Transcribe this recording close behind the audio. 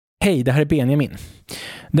Hej, det här är Benjamin.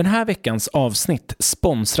 Den här veckans avsnitt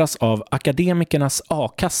sponsras av Akademikernas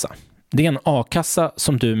A-kassa. Det är en A-kassa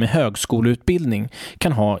som du med högskoleutbildning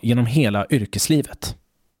kan ha genom hela yrkeslivet.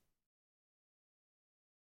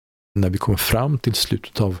 När vi kommer fram till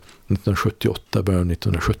slutet av 1978, början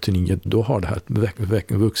 1979, då har det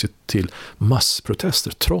här vuxit till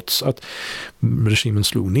massprotester. Trots att regimen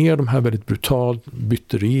slog ner de här väldigt brutalt,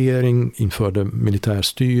 bytte regering, införde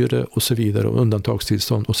militärstyre och så vidare, och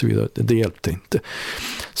undantagstillstånd och så vidare. Det hjälpte inte.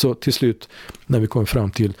 Så till slut, när vi kommer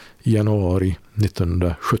fram till januari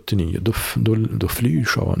 1979, då flyr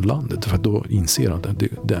shahen landet. För då inser han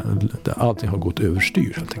att allting har gått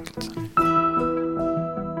överstyr helt enkelt.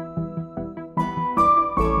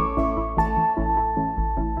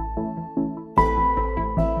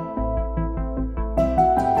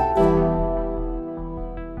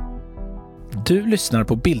 Du lyssnar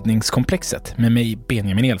på Bildningskomplexet med mig,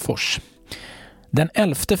 Benjamin Elfors. Den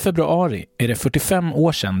 11 februari är det 45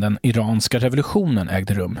 år sedan den iranska revolutionen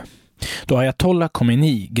ägde rum. Då Ayatollah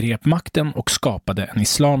Khomeini grep makten och skapade en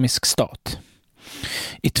islamisk stat.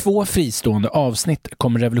 I 2 fristående avsnitt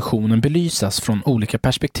kommer revolutionen belysas från olika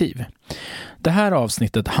perspektiv. Det här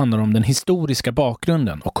avsnittet handlar om den historiska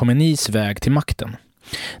bakgrunden och Khomeinis väg till makten.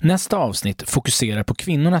 Nästa avsnitt fokuserar på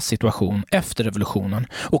kvinnornas situation efter revolutionen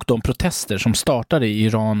och de protester som startade i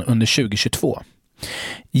Iran under 2022.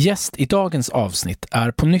 Gäst i dagens avsnitt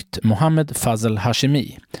är på nytt Mohammad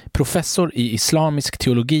Fazlhashemi, professor i islamisk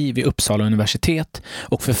teologi vid Uppsala universitet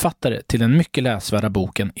och författare till den mycket läsvärda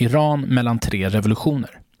boken Iran mellan 3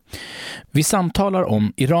 revolutioner. Vi samtalar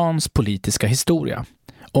om Irans politiska historia,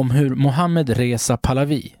 om hur Mohammad Reza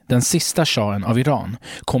Pahlavi, den sista shahen av Iran,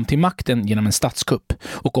 kom till makten genom en statskupp,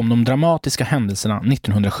 och om de dramatiska händelserna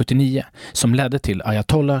 1979 som ledde till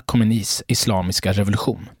Ayatollah Khomeinis islamiska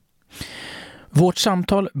revolution. Vårt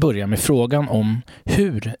samtal börjar med frågan om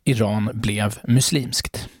hur Iran blev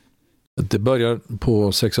muslimskt. Det börjar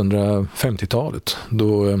på 650-talet,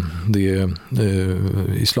 då det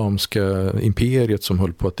islamska imperiet som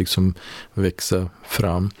höll på att liksom växa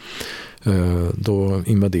fram. Då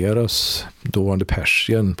invaderas dåvarande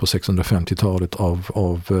Persien på 650-talet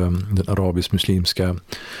av den arabisk-muslimska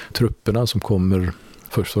trupperna som kommer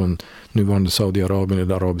först från nuvarande Saudiarabien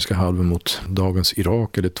eller arabiska halvön mot dagens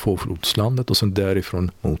Irak eller tvåflodslandet, och sen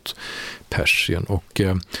därifrån mot Persien, och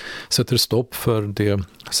sätter stopp för det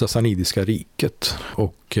sassanidiska riket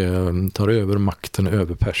och tar över makten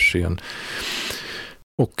över Persien.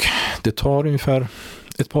 Och det tar ungefär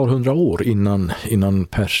ett par hundra år innan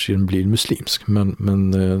Persien blir muslimsk,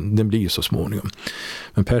 men den blir så småningom.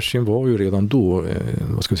 Men Persien var ju redan då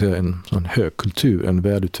en högkultur, en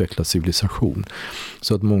välutvecklad civilisation.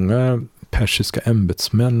 Så att många persiska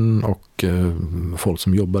ämbetsmän och folk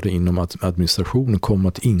som jobbade inom administrationen kom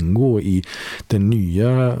att ingå i den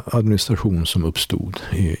nya administration som uppstod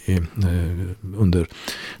under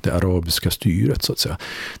det arabiska styret, så att säga.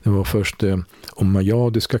 Det var först det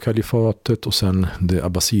omayyadiska kalifatet och sen det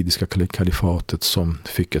abbasidiska kalifatet som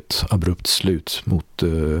fick ett abrupt slut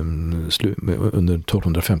under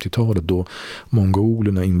 1250-talet, då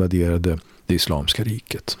mongolerna invaderade det islamska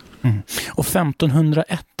riket. Mm. Och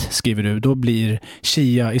 1501 skriver du, då blir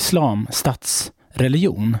Shia-islam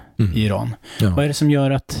statsreligion i Iran. Ja. Vad är det som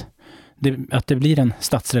gör att det blir en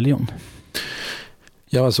statsreligion?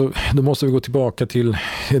 Ja, alltså, då måste vi gå tillbaka till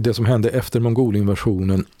det som hände efter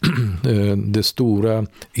mongolinvasionen. Det stora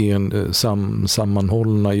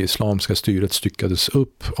sammanhållna islamska styret styckades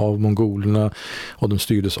upp av mongolerna, och de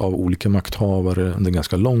styrdes av olika makthavare under en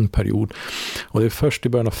ganska lång period. Och det är först i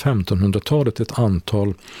början av 1500-talet ett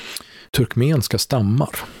antal turkmenska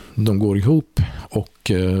stammar. De går ihop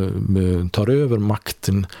och tar över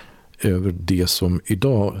makten över det som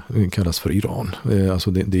idag kallas för Iran,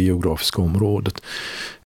 alltså det geografiska området.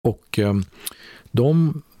 Och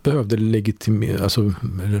de behövde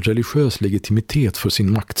religiös legitimitet för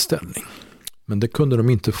sin maktställning. Men det kunde de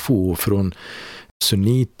inte få från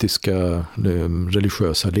sunnitiska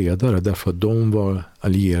religiösa ledare, därför att de var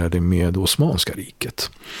allierade med Osmanska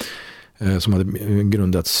riket, som hade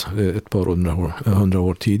grundats ett par hundra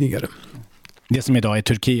år tidigare. Det som idag är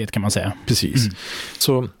Turkiet, kan man säga. Precis.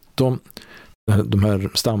 Så de här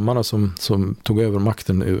stammarna som tog över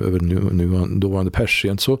makten över dåvarande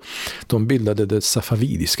Persien, så de bildade det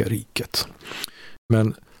safavidiska riket.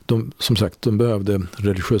 Men de behövde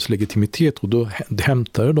religiös legitimitet, och då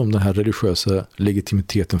hämtade de den här religiösa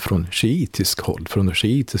legitimiteten från shiitisk håll, från de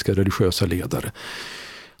shiitiska religiösa ledare.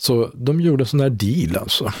 Så de gjorde en sån här deal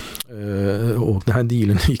alltså. Och den här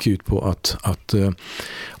dealen gick ut på att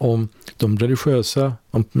om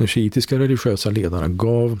de shiitiska religiösa ledarna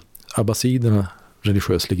gav abbasiderna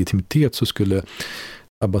religiös legitimitet, så skulle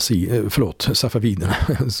safaviderna,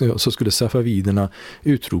 så skulle safaviderna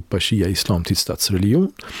utropa shia-islam till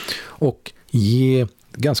statsreligion och ge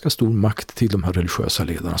ganska stor makt till de här religiösa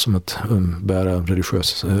ledarna, som att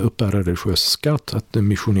uppbära religiös skatt, att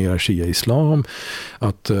missionera shia-islam,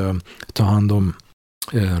 att ta hand om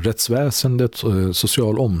rättsväsendet,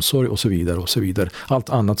 social omsorg och så vidare och så vidare. Allt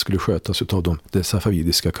annat skulle skötas av det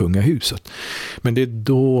safavidiska kungahuset. Men det är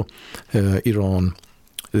då Iran,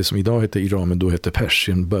 det som idag heter Iran men då heter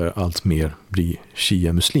Persien, börjar allt mer bli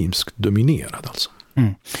shia-muslimskt dominerad alltså.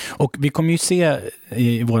 Mm. Och vi kommer ju se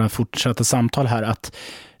i våra fortsatta samtal här att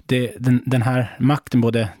den här makten,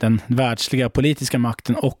 både den världsliga politiska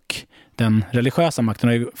makten och den religiösa makten,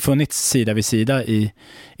 har ju funnits sida vid sida i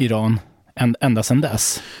Iran ända sedan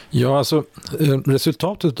dess. Ja, alltså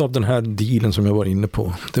resultatet av den här dealen som jag var inne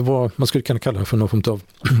på, det var, man skulle kunna kalla det för någon form av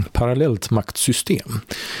parallellt maktsystem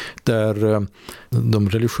där de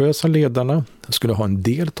religiösa ledarna skulle ha en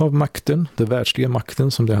del av makten, den världsliga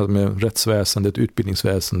makten som det hade med rättsväsendet,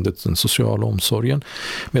 utbildningsväsendet, den sociala omsorgen,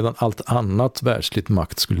 medan allt annat världsligt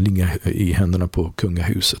makt skulle ligga i händerna på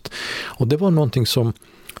kungahuset. Och det var någonting som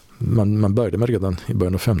man började med redan i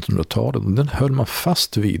början av 1500-talet, och den höll man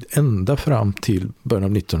fast vid ända fram till början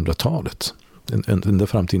av 1900-talet. Ända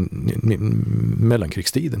fram till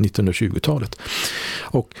mellankrigstiden, 1920-talet.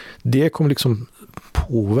 Och det kommer liksom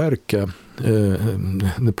påverka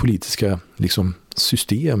det politiska liksom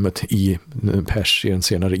systemet i Persien,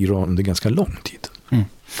 senare Iran, under ganska lång tid. Mm.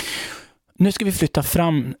 Nu ska vi flytta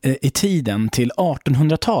fram i tiden till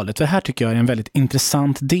 1800-talet, för här tycker jag är en väldigt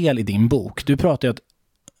intressant del i din bok. Du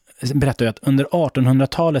berättar ju att under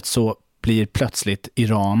 1800-talet så blir plötsligt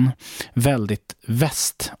Iran väldigt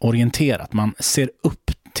västorienterat. Man ser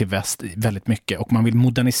upp till väst väldigt mycket och man vill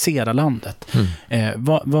modernisera landet.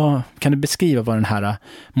 Kan du beskriva vad den här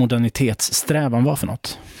modernitetssträvan var för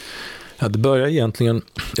något? Ja, det började egentligen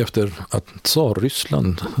efter att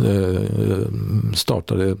Tsar-Ryssland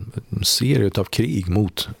startade en serie av krig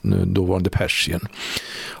mot dåvarande Persien.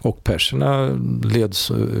 Och perserna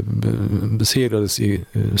besegrades i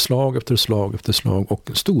slag efter slag efter slag,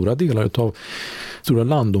 och stora delar av stora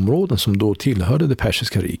landområden som då tillhörde det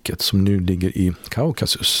persiska riket, som nu ligger i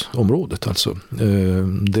Kaukasusområdet, alltså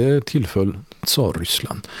det tillföll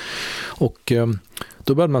Tsar-Ryssland. Och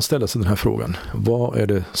då började man ställa sig den här frågan: vad är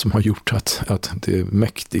det som har gjort att det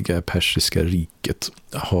mäktiga persiska riket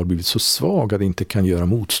har blivit så svag att det inte kan göra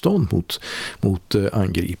motstånd mot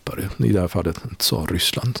angripare, i det här fallet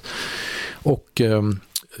Tsar-Ryssland. Och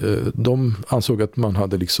de ansåg att man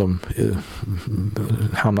hade liksom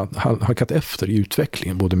halkat efter i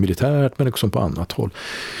utvecklingen, både militärt men också på annat håll.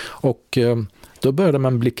 Och då började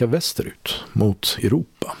man blicka västerut mot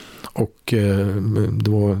Europa. Och det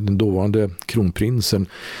var den dåvarande kronprinsen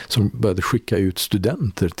som började skicka ut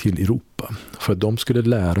studenter till Europa för att de skulle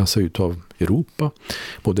lära sig av Europa,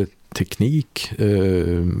 både teknik,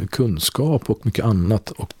 kunskap och mycket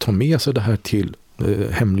annat, och ta med sig det här till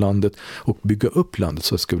hemlandet och bygga upp landet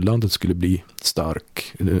så att landet skulle bli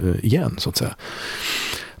stark igen, så att säga.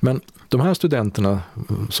 Men de här studenterna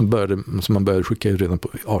som man började skicka ut redan på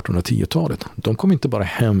 1810-talet, de kom inte bara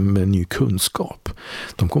hem med ny kunskap.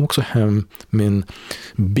 De kom också hem med en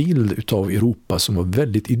bild av Europa som var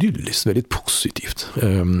väldigt idylliskt, väldigt positivt.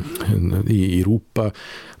 I Europa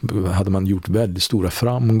hade man gjort väldigt stora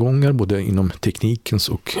framgångar både inom teknikens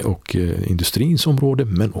och industrins område,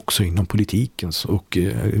 men också inom politikens och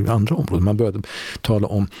andra områden. Man började tala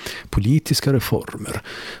om politiska reformer,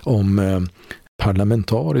 om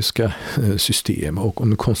parlamentariska system och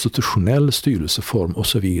om en konstitutionell styrelseform och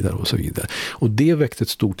så vidare och så vidare. Och det väckte ett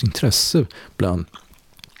stort intresse bland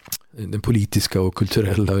den politiska och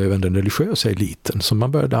kulturella och även den religiösa eliten, så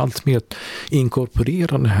man började allt mer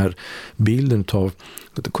inkorporera den här bilden av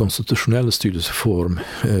konstitutionell styrelseform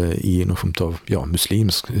i någon form av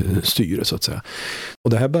muslimsk styre, så att säga. Och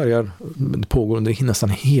det här pågår under nästan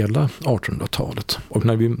hela 1800-talet, och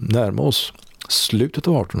när vi närmar oss slutet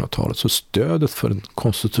av 1800-talet så stödet för en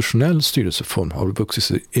konstitutionell styrelseform har vuxit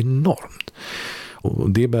sig enormt. Och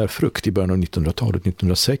det bär frukt i början av 1900-talet.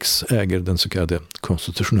 1906 äger den så kallade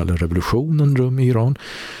konstitutionella revolutionen rum i Iran.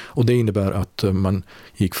 Och det innebär att man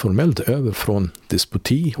gick formellt över från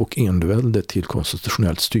despoti och envälde till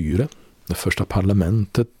konstitutionellt styre. Det första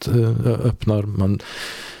parlamentet öppnar, man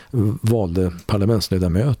valde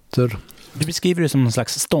parlamentsledamöter. Du beskriver det som någon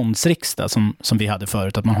slags ståndsriksdag som vi hade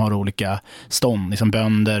förut, att man har olika stånd, liksom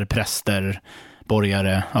bönder, präster,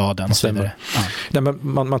 borgare, adeln och så vidare. Ja. Nej,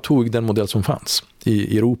 men man tog den modell som fanns.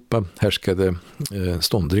 I Europa härskade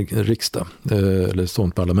ståndriksdag eller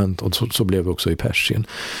ståndparlament, och så blev det också i Persien.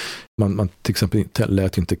 Man till exempel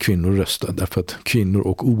lät inte kvinnor rösta därför att kvinnor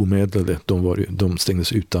och omedlade, de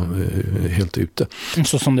stängdes helt ute.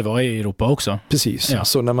 Så som det var i Europa också. Precis, ja.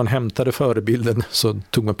 Så när man hämtade förebilden så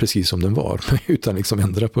tog man precis som den var utan liksom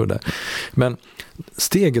ändra på det där. Men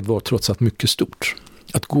steget var trots allt mycket stort.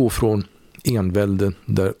 Att gå från envälde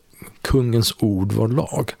där kungens ord var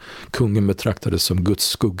lag. Kungen betraktades som Guds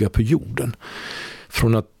skugga på jorden.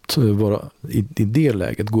 Från att vara i det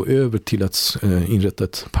läget gå över till att inrätta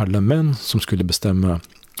ett parlament som skulle bestämma,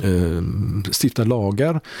 stifta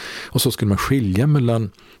lagar, och så skulle man skilja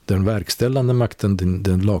mellan den verkställande makten,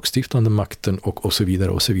 den lagstiftande makten och så vidare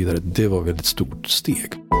och så vidare. Det var ett väldigt stort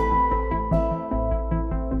steg.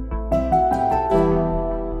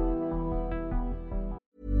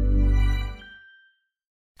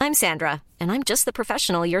 I'm Sandra, and I'm just the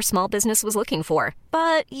professional your small business was looking for.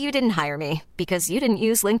 But you didn't hire me because you didn't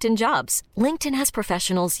use LinkedIn Jobs. LinkedIn has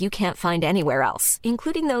professionals you can't find anywhere else,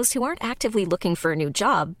 including those who aren't actively looking for a new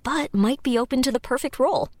job, but might be open to the perfect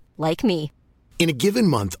role, like me. In a given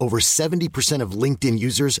month, over 70% of LinkedIn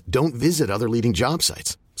users don't visit other leading job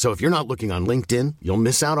sites. So if you're not looking on LinkedIn, you'll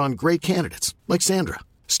miss out on great candidates, like Sandra.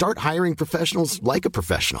 Start hiring professionals like a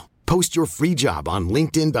professional. Post your free job on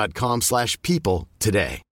linkedin.com/people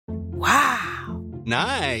today. Wow.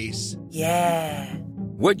 Nice. Yeah.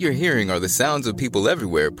 What you're hearing are the sounds of people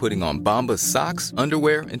everywhere putting on Bombas socks,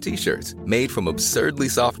 underwear, and T-shirts made from absurdly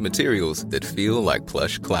soft materials that feel like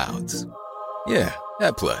plush clouds. Yeah,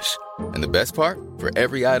 that plush. And the best part? For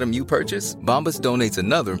every item you purchase, Bombas donates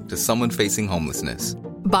another to someone facing homelessness.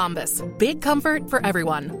 Bombas. Big comfort for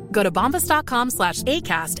everyone. Go to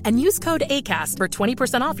bombas.com/ACAST and use code ACAST for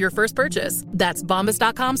 20% off your first purchase. That's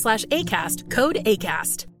bombas.com/ACAST. Code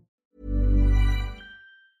ACAST.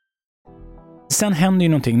 Sen händer ju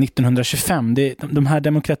någonting 1925. De här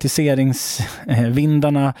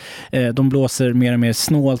demokratiseringsvindarna, de blåser mer och mer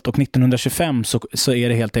snålt, och 1925 så är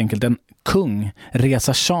det helt enkelt en kung,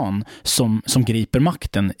 Reza Shah, som griper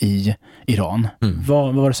makten i Iran.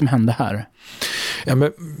 Vad var det som hände här? Ja,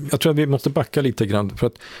 men jag tror att vi måste backa lite grann, för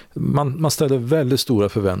att man ställde väldigt stora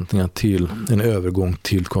förväntningar till en övergång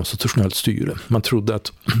till konstitutionellt styre. Man trodde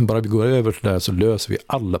att bara vi går över till det här så löser vi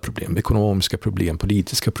alla problem, ekonomiska problem,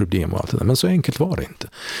 politiska problem och allt det där. Men så enkelt var det inte.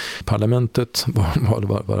 Parlamentet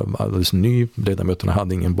var alldeles ny, ledamöterna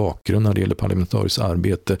hade ingen bakgrund när det gäller parlamentariskt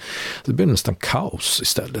arbete. Det blev nästan kaos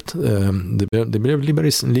istället. Det blev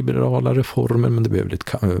liberala reformer, men det blev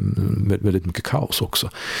väldigt mycket kaos också.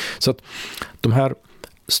 Så att de här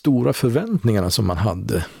stora förväntningarna som man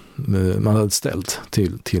hade ställt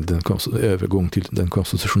till den övergång till den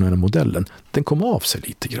konstitutionella modellen, den kom av sig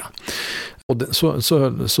lite grann. Och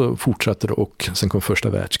så fortsatte det, och sen kom första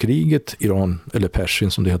världskriget. Iran, eller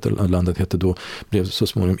Persien som landet hette då, blev så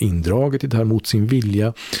småningom indraget i det här mot sin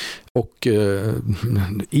vilja. Och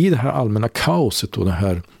i det här allmänna kaoset och det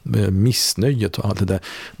här missnöjet och allt det där,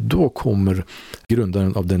 då kommer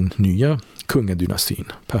grundaren av den nya kungadynastin,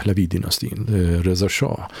 Pahlavi-dynastin, Reza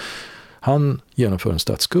Shah. Han genomför en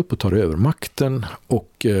statskupp och tar över makten,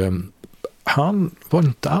 och han var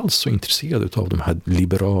inte alls så intresserad av de här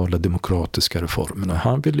liberala demokratiska reformerna.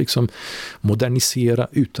 Han vill liksom modernisera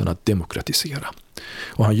utan att demokratisera.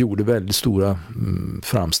 Och han gjorde väldigt stora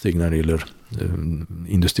framsteg när det gäller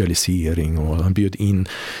industrialisering, och han bjöd in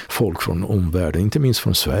folk från omvärlden, inte minst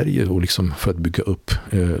från Sverige, och liksom för att bygga upp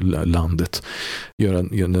landet, göra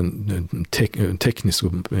den tekniskt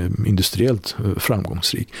och industriellt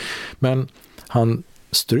framgångsrik. Men han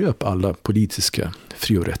ströp alla politiska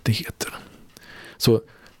fri- och rättigheter. Så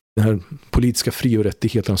den här politiska fri- och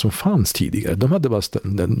rättigheterna som fanns tidigare, de hade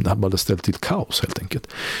bara ställt till kaos helt enkelt.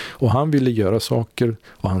 Och han ville göra saker,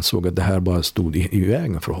 och han såg att det här bara stod i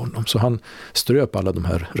vägen för honom. Så han ströp alla de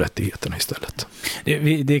här rättigheterna istället.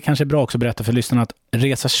 Det är kanske bra också att berätta för lyssnarna att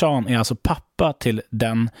Reza Shah är alltså pappa till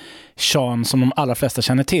den Shah som de allra flesta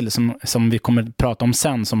känner till, som vi kommer att prata om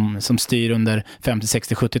sen, som styr under 50-,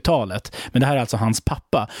 60-, 70-talet. Men det här är alltså hans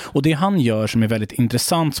pappa. Och det han gör som är väldigt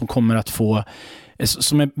intressant, som kommer att få,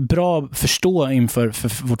 som är bra att förstå inför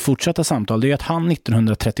vårt fortsatta samtal, det är att han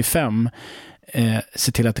 1935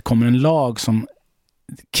 ser till att det kommer en lag som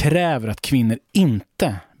kräver att kvinnor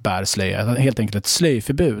inte bär slöja, helt enkelt ett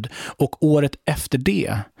slöjförbud. Och året efter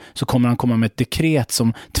det så kommer han komma med ett dekret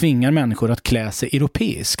som tvingar människor att klä sig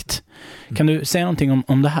europeiskt. Kan du säga någonting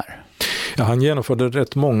om det här? Ja, han genomförde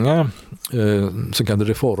rätt många så kallade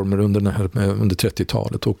reformer under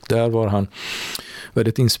 30-talet, och där var han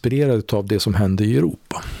väldigt inspirerad av det som hände i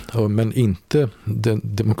Europa. Men inte den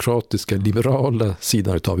demokratiska, liberala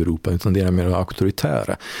sidan av Europa, utan det är mer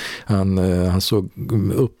auktoritära. Han såg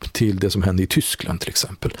upp till det som hände i Tyskland till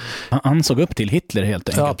exempel. Han såg upp till Hitler helt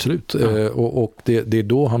enkelt? Ja, absolut. Ja. Och det är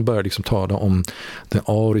då han började liksom tala om den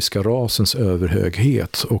ariska rasens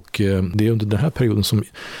överhöghet. Och det är under den här perioden som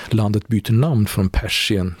landet byter namn från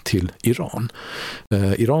Persien till Iran.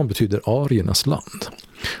 Iran betyder ariernas land.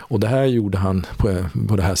 Och det här gjorde han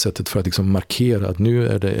på det här sättet för att liksom markera att nu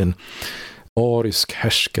är det en arisk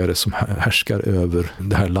härskare som härskar över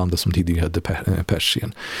det här landet som tidigare hette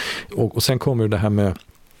Persien. Och sen kommer det här med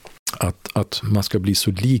att man ska bli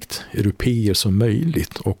så likt europeer som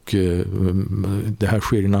möjligt, och det här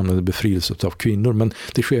sker i namnet befrielse av kvinnor, men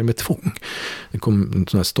det sker med tvång. Det kom en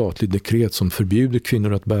sån här statlig dekret som förbjuder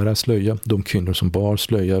kvinnor att bära slöja. De kvinnor som bar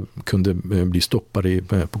slöja kunde bli stoppade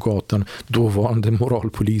på gatan. Dåvarande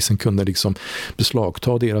moralpolisen kunde liksom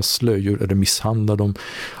beslagta deras slöjor eller misshandla dem,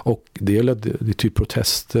 och det ledde till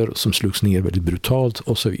protester som slogs ner väldigt brutalt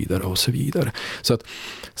och så vidare och så vidare. Så att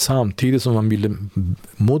samtidigt som man ville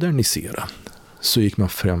modernisera så gick man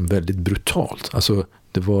fram väldigt brutalt. Alltså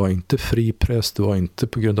det var inte fri press, det var inte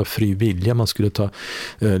på grund av fri vilja man skulle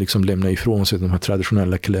lämna ifrån sig de här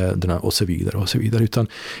traditionella kläderna och så vidare och så vidare,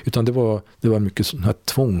 utan det var mycket sån här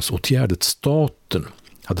tvångsåtgärder. Staten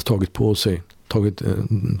hade tagit på sig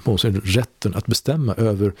rätten att bestämma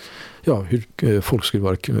över hur folk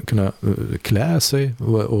skulle kunna klä sig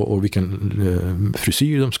och vilken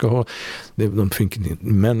frisyr de ska ha.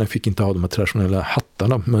 Männen fick inte ha de här traditionella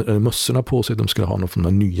hattarna eller mössorna på sig. De skulle ha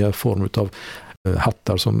någon nya form av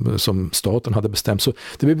hattar som staten hade bestämt. Så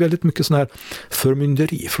det blir väldigt mycket sån här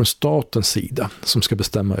förmynderi från statens sida som ska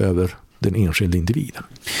bestämma över den enskilda individen.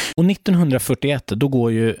 Och 1941 då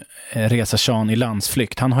går ju Reza Shahen i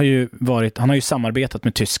landsflykt. Han har ju samarbetat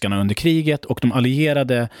med tyskarna under kriget, och de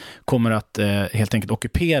allierade kommer att helt enkelt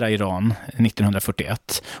ockupera Iran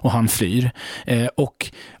 1941, och han flyr.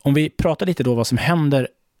 Och om vi pratar lite då vad som händer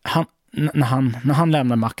när han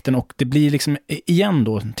lämnar makten, och det blir liksom igen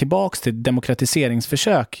då tillbaks till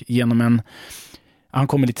demokratiseringsförsök genom han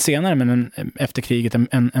kommer lite senare, men efter kriget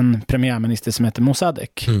en premiärminister som heter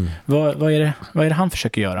Mossadegh. Vad är det han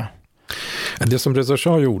försöker göra? Det som Reza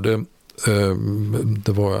Shah gjorde,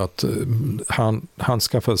 det var att han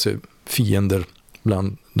skaffade sig fiender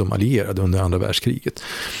bland de allierade under andra världskriget,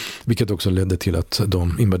 vilket också ledde till att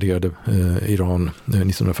de invaderade Iran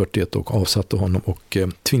 1941 och avsatte honom och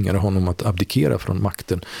tvingade honom att abdikera från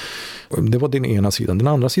makten. Det var den ena sidan. Den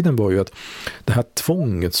andra sidan var ju att det här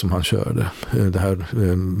tvånget som han körde,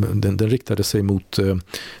 den riktade sig mot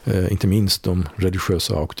inte minst de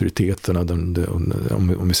religiösa auktoriteterna,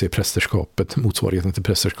 om vi ser prästerskapet, motsvarigheten till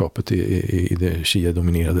prästerskapet i det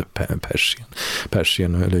Shia-dominerade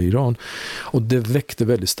Persien eller Iran. Och det väckte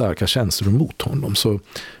väldigt starka känslor mot honom. Så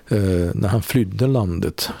när han flydde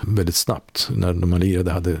landet väldigt snabbt, när de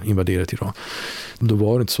allierade hade invaderat Iran, då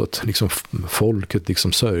var det inte så att folket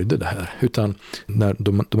sörjde det här, utan när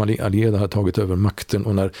de allierade hade tagit över makten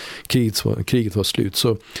och när kriget var slut,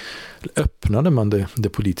 så öppnade man det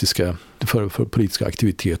politiska för politiska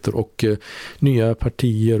aktiviteter, och nya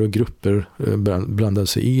partier och grupper blandade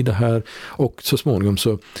sig i det här, och så småningom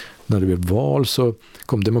så när det blev val så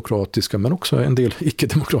kom demokratiska men också en del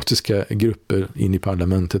icke-demokratiska grupper in i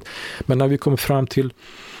parlamentet. Men när vi kommer fram till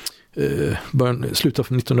slutet av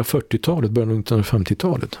 1940-talet, början av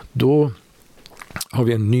 1950-talet, då har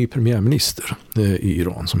vi en ny premiärminister i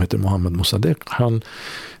Iran som heter Mohammad Fazlhashemi.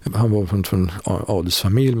 Han var från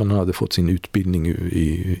adelsfamilj, men han hade fått sin utbildning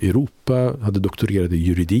i Europa, hade doktorerat i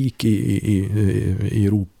juridik i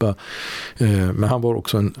Europa. Men han var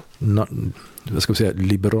också en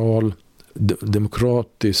liberal,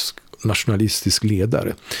 demokratisk, nationalistisk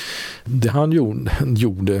ledare. Det han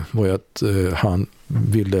gjorde var att han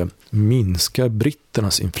ville minska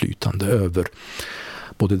britternas inflytande över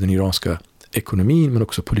både den iranska ekonomin men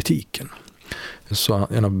också politiken. Så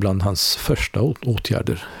bland hans första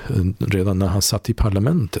åtgärder redan när han satt i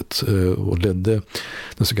parlamentet och ledde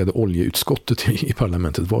det så kallade oljeutskottet i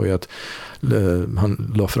parlamentet var ju att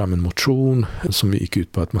han la fram en motion som gick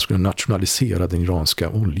ut på att man skulle nationalisera den iranska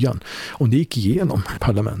oljan. Och det gick igenom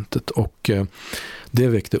parlamentet, och det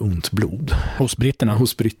väckte ont blod hos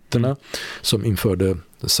britterna som införde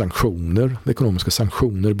ekonomiska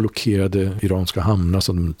sanktioner, blockerade iranska hamnar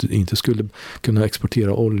så att de inte skulle kunna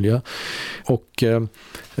exportera olja. Och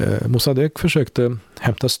Mossadegh försökte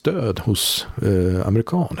hämta stöd hos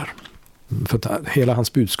amerikaner. för att hela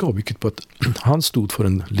hans budskap gick på att han stod för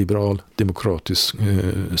en liberal demokratisk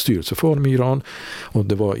styrelseform i Iran, och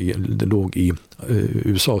det låg i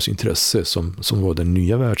USAs intresse som var den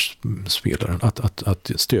nya världsspelaren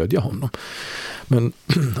att stödja honom. Men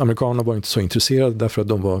amerikanerna var inte så intresserade därför att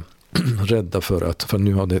de var rädda för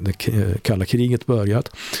nu hade det kalla kriget börjat,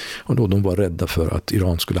 och då de var rädda för att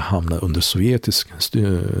Iran skulle hamna under sovjetisk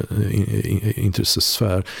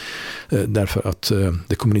intressesfär, därför att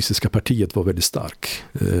det kommunistiska partiet var väldigt stark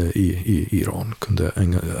i Iran, kunde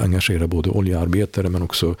engagera både oljearbetare men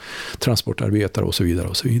också transportarbetare och så vidare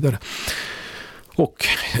och så vidare. Och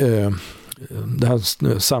det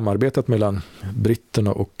här samarbetet mellan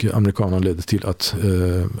britterna och amerikanerna ledde till att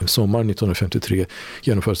sommaren 1953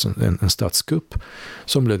 genomfördes en statskupp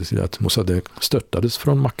som ledde till att Mossadegh störtades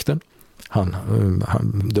från makten. Han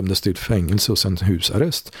dömdes till fängelse och sen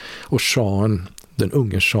husarrest. Och shahen, den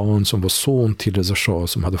unge shahen som var son till Reza Shah,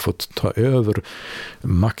 som hade fått ta över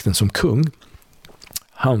makten som kung,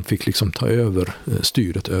 han fick liksom ta över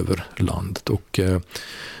styret över landet. Och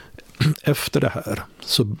efter det här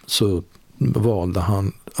så valde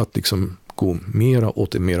han att liksom gå mera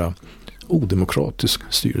åt en mera odemokratisk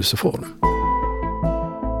styrelseform.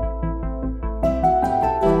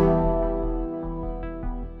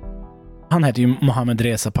 Han heter ju Mohammad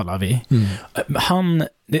Reza Pahlavi.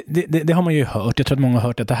 Det har man ju hört. Jag tror att många har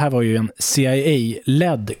hört att det här var ju en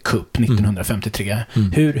CIA-ledd kupp 1953.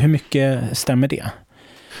 Hur mycket stämmer det?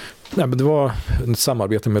 Nej, men det var ett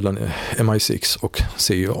samarbete mellan MI6 och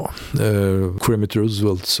CIA. Kermit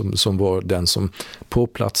Roosevelt som var den som på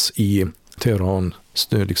plats i Teheran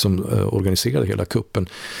liksom organiserade hela kuppen.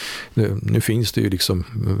 Nu finns det ju liksom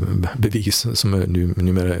bevis som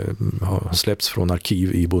numera har släppts från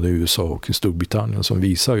arkiv i både USA och Storbritannien som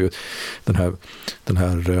visar ju den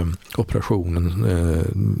här operationen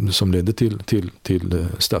som ledde till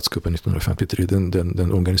statskuppen 1953.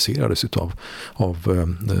 Den organiserades av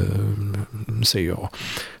CIA.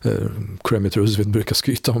 Kermit Roosevelt brukar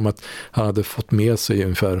skryta om att han hade fått med sig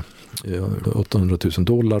ungefär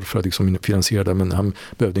 $800,000 för att liksom finansiera det, men han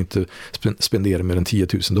behövde inte spendera mer än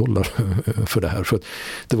 $10,000 för det här, för att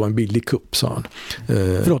det var en billig kupp, sa han.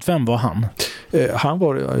 Förlåt, vem var han? Han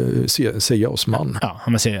var CIAs man. Ja,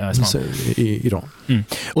 han var CIAs man. I Iran.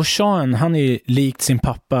 Och shahen, han är likt sin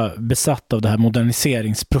pappa besatt av det här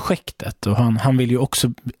moderniseringsprojektet, och han vill ju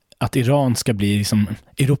också att Iran ska bli liksom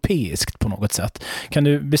europeiskt på något sätt. Kan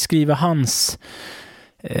du beskriva hans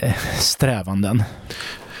strävanden?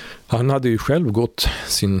 Han hade ju själv gått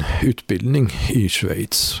sin utbildning i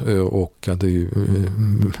Schweiz och hade ju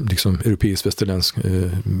liksom europeisk västerländsk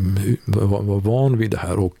var van vid det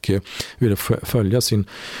här och ville följa sin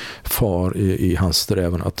far i hans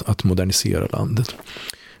strävan att modernisera landet.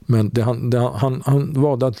 Men han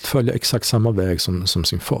valde att följa exakt samma väg som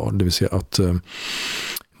sin far, det vill säga att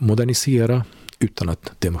modernisera utan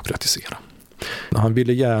att demokratisera. Han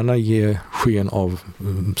ville gärna ge sken av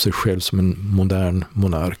sig själv som en modern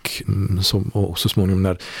monark, och så småningom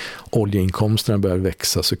när oljeinkomsterna började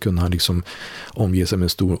växa så kunde han liksom omge sig med en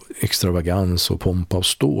stor extravagans och pompa och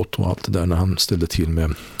ståt och allt det där när han ställde till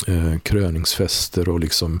med kröningsfester och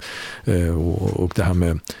liksom och det här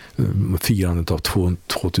med firandet av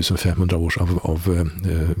 2500 år av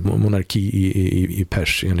monarki i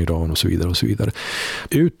Persien, Iran och så vidare och så vidare.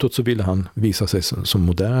 Utåt så ville han visa sig som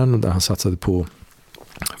modern, där han satsade på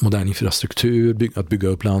modern infrastruktur, att bygga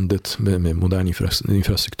upp landet med modern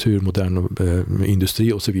infrastruktur, modern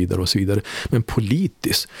industri och så vidare och så vidare. Men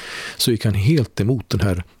politiskt så gick han helt emot den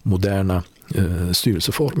här moderna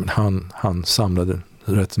styrelseformen. Han samlade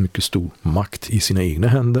rätt mycket stor makt i sina egna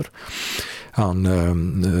händer. Han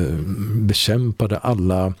bekämpade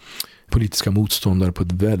alla politiska motståndare på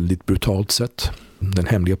ett väldigt brutalt sätt. Den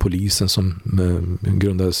hemliga polisen som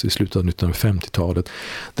grundades i slutet av 1950-talet,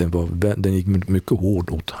 den gick mycket hård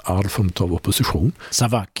åt all form av opposition.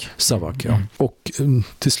 Savak, ja. Och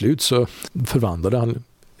till slut så förvandlade han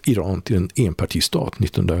Iran till en enpartistat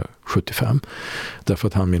 1975. Därför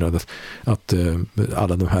att han menade att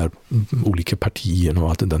alla de här olika partierna och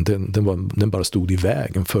allt det där, den bara stod i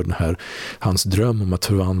vägen för den här, hans dröm om att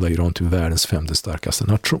förvandla Iran till världens 5:e starkaste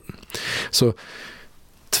nation. Så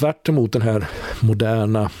tvärt emot den här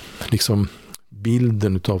moderna liksom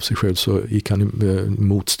bilden av sig själv så gick han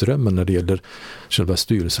mot strömmen när det gäller själva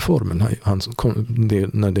styrelseformen.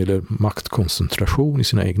 När det gäller maktkoncentration i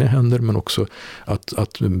sina egna händer, men också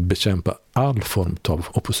att bekämpa all form av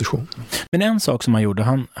opposition. Men en sak som han gjorde,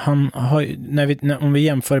 han har, om vi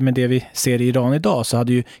jämför med det vi ser i Iran idag, så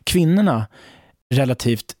hade ju kvinnorna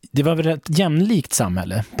det var väl ett jämlikt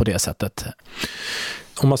samhälle på det sättet.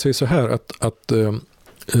 Om man säger så här att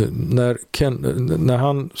när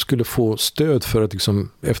han skulle få stöd för att liksom,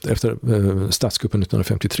 efter statskuppen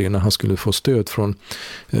 1953, när han skulle få stöd från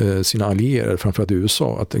sina allierade, framförallt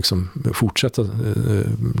USA, att liksom fortsätta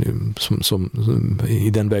som i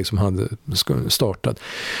den väg som han hade startat,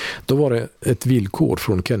 då var det ett villkor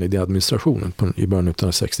från Kennedy-administrationen i början av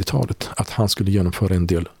 1960-talet att han skulle genomföra en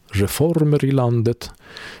del reformer i landet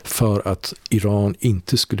för att Iran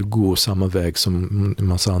inte skulle gå samma väg som en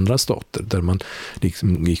massa andra stater där man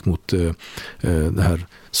liksom gick mot det här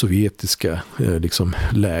sovjetiska liksom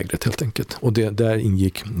lägret helt enkelt. Och där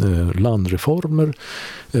ingick landreformer,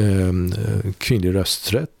 kvinnlig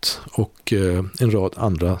rösträtt och en rad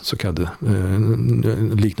andra så kallade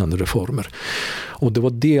liknande reformer. Och det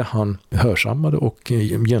var det han hörsammade och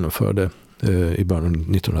genomförde i början av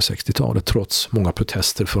 1960-talet, trots många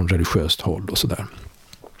protester från religiöst håll och sådär.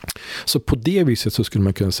 Så på det viset så skulle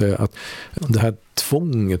man kunna säga att det här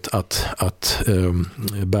tvånget att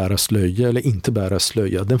bära slöja eller inte bära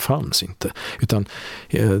slöja, den fanns inte. Utan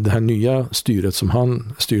det här nya styret som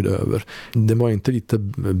han styrde över, det var inte lite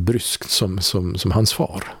bryskt som hans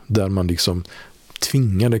far, där man liksom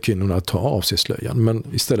tvingade kvinnorna att ta av sig slöjan. Men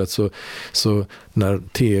istället så när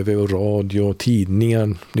tv och radio och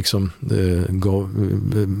tidningar liksom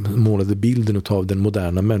målade bilden av den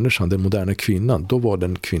moderna människan, den moderna kvinnan, då var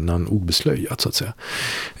den kvinnan obeslöjad så att säga.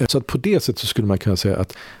 Så att på det sättet så skulle man kunna säga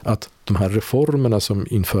att de här reformerna som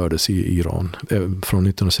infördes i Iran från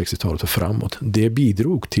 1960-talet och framåt, det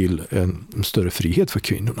bidrog till en större frihet för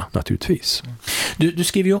kvinnorna naturligtvis. Du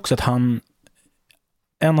skriver ju också att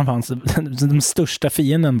en av de största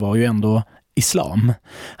fienden var ju ändå islam.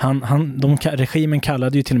 Regimen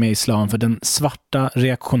kallade ju till och med islam för den svarta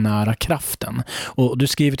reaktionära kraften. Och du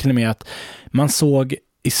skriver till och med att man såg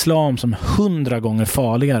islam som 100 gånger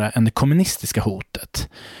farligare än det kommunistiska hotet.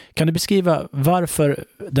 Kan du beskriva varför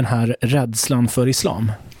den här rädslan för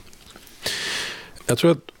islam? Jag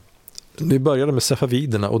tror att vi började med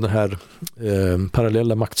safaviderna och det här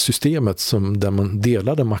parallella maktsystemet där man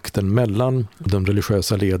delade makten mellan de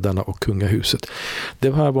religiösa ledarna och kungahuset.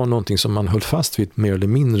 Det här var någonting som man höll fast vid mer eller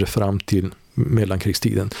mindre fram till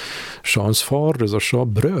mellankrigstiden. Shahens far, Reza Shah,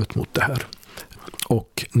 bröt mot det här.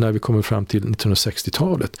 Och när vi kommer fram till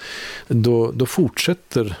 1960-talet då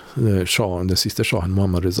fortsätter shahen, den sista shahen,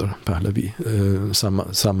 Mohammad Reza Pahlavi,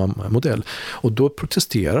 samma modell. Och då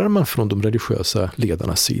protesterar man från de religiösa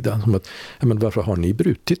ledarnas sida som att, men varför har ni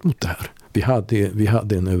brutit mot det här? Vi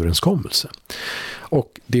hade en överenskommelse.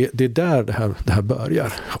 Och det är där det här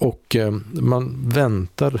börjar. Och man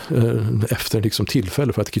väntar efter liksom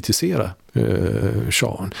tillfälle för att kritisera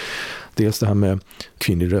shahen. Dels det här med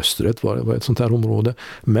kvinnlig rösträtt var ett sånt här område.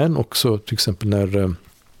 Men också till exempel när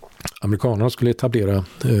amerikanerna skulle etablera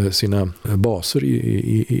sina baser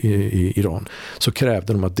i Iran, så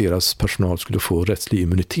krävde de att deras personal skulle få rättslig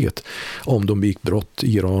immunitet. Om de begick brott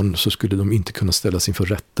i Iran så skulle de inte kunna ställas inför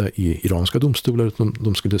rätta i iranska domstolar, utan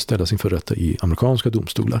de skulle ställas inför rätta i amerikanska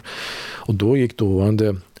domstolar. Och då gick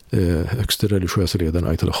dåvarande högsta religiösa ledaren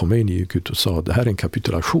Ayatollah Khomeini gick ut och sa att det här är en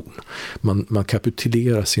kapitulation. Man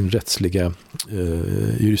kapitulerar sin rättsliga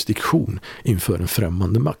jurisdiktion inför en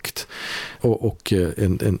främmande makt. Och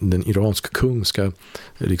den iranska kung ska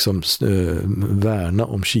liksom värna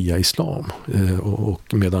om shia-islam.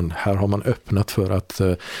 Och medan här har man öppnat för att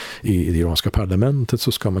i det iranska parlamentet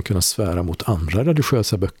så ska man kunna svära mot andra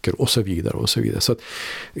religiösa böcker och så vidare och så vidare. Så att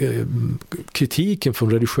kritiken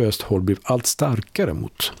från religiöst håll blev allt starkare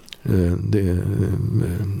mot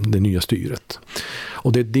det nya styret.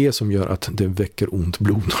 Och det är det som gör att det väcker ont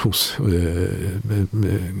blod hos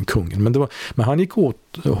kungen. Men han gick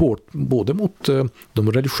hårt både mot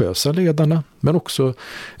de religiösa ledarna men också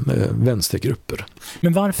vänstergrupper.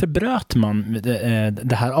 Men varför bröt man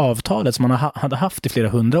det här avtalet som man hade haft i flera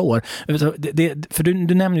 100 år? För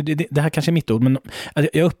du nämner det här kanske är mitt ord, men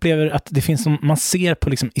jag upplever att det finns man ser på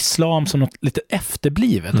liksom islam som något lite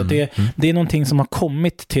efterblivet. Att det är någonting som har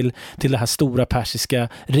kommit till det här stora persiska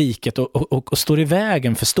riket och står i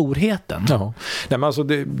vägen för storheten. Ja. Nej, men alltså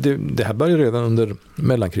det här började redan under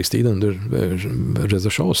mellankrigstiden, under Reza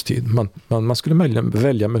Shahs tid. Man skulle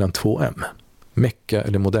välja mellan 2 M. Mecka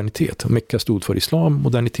eller modernitet. Mecka stod för islam,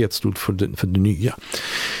 modernitet stod för det nya.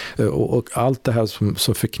 Och allt det här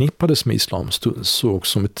som förknippades med islam såg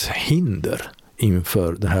som ett hinder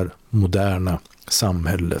inför den här moderna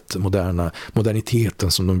samhället,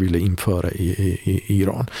 moderniteten som de ville införa i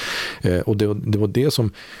Iran. Och det var det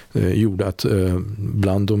som gjorde att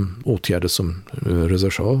bland de åtgärder som Reza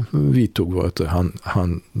Shah vidtog var att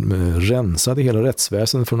han rensade hela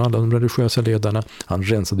rättsväsendet från alla de religiösa ledarna. Han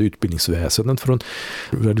rensade utbildningsväsendet från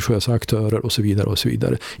religiösa aktörer och så vidare och så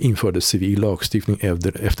vidare. Införde civil lagstiftning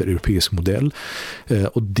efter europeisk modell.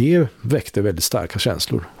 Och det väckte väldigt starka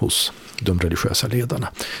känslor hos de religiösa ledarna.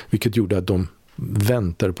 Vilket gjorde att de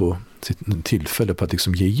väntar på sitt tillfälle på att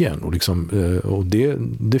liksom ge igen. Och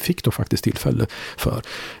det fick de faktiskt tillfälle för.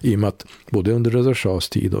 I och med att både under Reza Shahs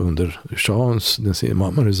tid och under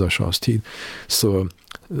Mohammad Reza Shahs tid så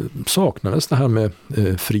saknades det här med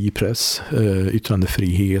fri press,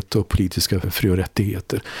 yttrandefrihet och politiska fri- och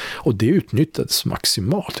rättigheter. Och det utnyttjades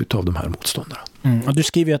maximalt utav de här motståndarna. Och du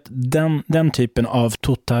skriver att den typen av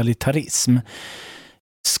totalitarism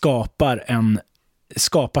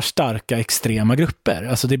skapar starka extrema grupper.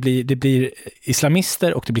 Alltså det blir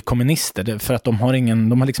islamister och det blir kommunister för att de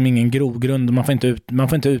har liksom ingen grogrund, man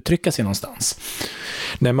får inte uttrycka sig någonstans.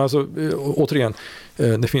 Nej, men alltså återigen,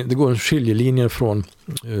 det går en skiljelinje från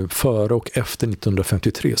före och efter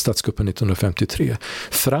 1953, statskuppen 1953.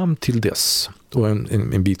 Fram till dess, och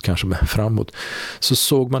en bit kanske framåt, så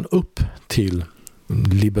såg man upp till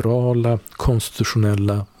liberala,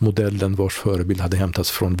 konstitutionella modellen vars förebild hade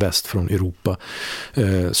hämtats från väst, från Europa,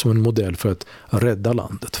 som en modell för att rädda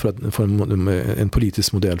landet, för en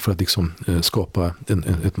politisk modell för att liksom skapa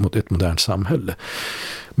ett modernt samhälle.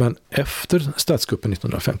 Men efter statskuppen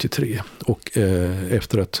 1953 och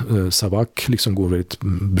efter att Savak liksom går väldigt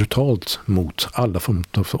brutalt mot alla former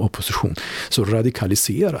av opposition, så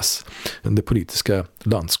radikaliseras det politiska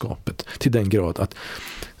landskapet till den grad att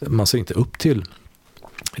man ser inte upp till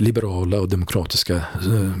liberala och demokratiska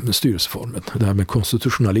styrelseformer. Det här med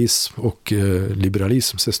konstitutionalism och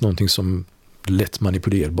liberalism ses någonting som lätt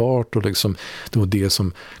manipulerbart, och liksom, det var det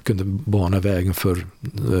som kunde bana vägen för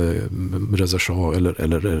Reza Shah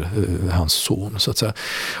eller hans son, så att säga.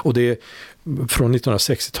 Och det från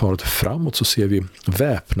 1960-talet framåt så ser vi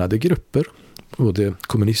väpnade grupper, både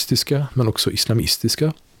kommunistiska men också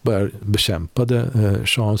islamistiska, började bekämpa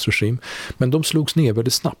Shahens regim, men de slogs ner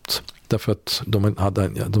väldigt snabbt därför att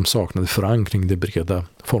de saknade förankring i det breda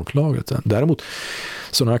folklagret. Däremot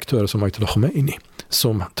sådana aktörer som Ayatollah Khomeini,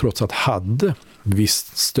 som trots att hade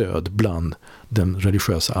visst stöd bland den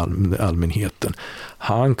religiösa allmänheten,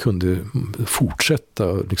 han kunde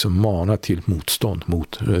fortsätta liksom mana till motstånd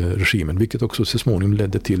mot regimen, vilket också så småningom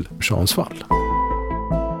ledde till Shahens fall.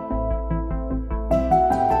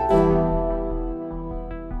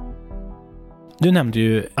 Du nämnde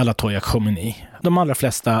ju Ayatollah Khomeini. De allra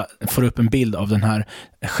flesta får upp en bild av den här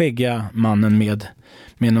skäggiga mannen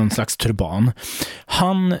med någon slags turban.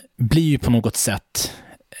 Han blir ju på något sätt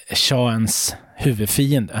Shahens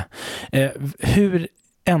huvudfiende. Hur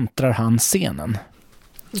äntrar han scenen?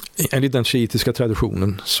 Enligt den shiitiska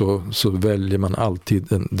traditionen så väljer man alltid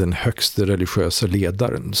den högsta religiösa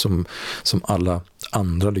ledaren som alla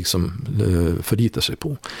andra liksom förlitar sig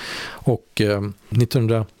på. Och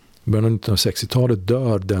början av 1960-talet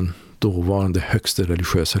dör den dåvarande högsta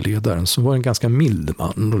religiösa ledaren, som var en ganska mild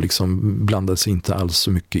man och liksom blandade sig inte alls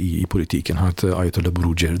så mycket i politiken. Han hette Ayatollah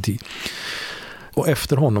Borujerdi. Och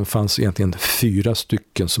efter honom fanns egentligen 4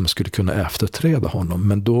 stycken som skulle kunna efterträda honom.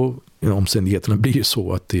 Men då omständigheterna blir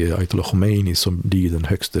så att det är Ayatollah Khomeini som blir den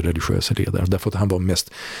högsta religiösa ledaren. Därför att han var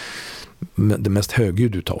den mest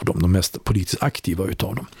högljud utav dem, de mest politiskt aktiva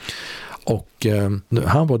utav dem. Och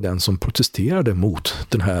han var den som protesterade mot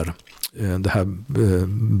det här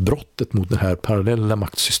brottet mot det här parallella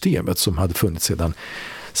maktsystemet som hade funnits sedan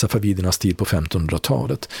safavidernas tid på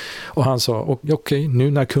 1500-talet. Och han sa, okej,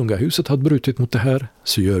 nu när kungahuset hade brutit mot det här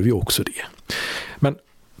så gör vi också det. Men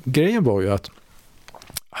grejen var ju att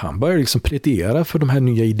han började liksom plädera för de här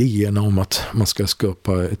nya idéerna om att man ska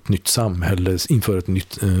skapa ett nytt samhälle, införa ett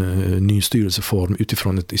ny styrelseform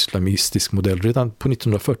utifrån ett islamistisk modell redan på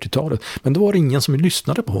 1940-talet. Men det var ingen som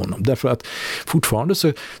lyssnade på honom, därför att fortfarande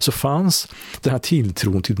så fanns den här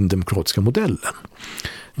tilltron till den demokratiska modellen.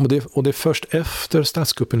 Och det är först efter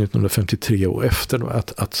statskuppen 1953 och efter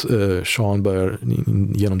att Shahen börjar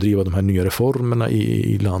genomdriva de här nya reformerna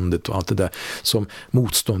i landet och allt det där som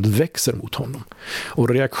motståndet växer mot honom. Och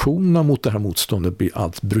reaktionerna mot det här motståndet blir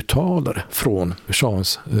allt brutalare från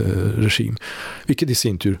Shahens regim, vilket i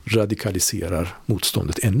sin tur radikaliserar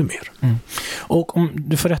motståndet ännu mer. Mm. Och om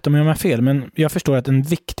du får rätta mig om jag har fel, men jag förstår att en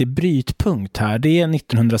viktig brytpunkt här, det är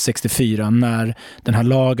 1964 när den här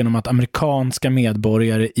lagen om att amerikanska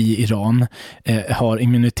medborgare i Iran har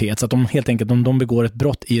immunitet, så att de helt enkelt, om de begår ett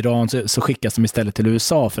brott i Iran så skickas de istället till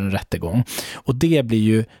USA för en rättegång. Och det blir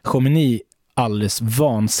ju Khomeini alldeles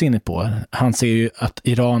vansinnig på. Han ser ju att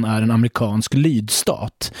Iran är en amerikansk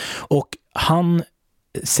lydstat. Och han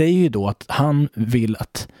säger ju då att han vill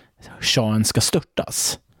att shahen ska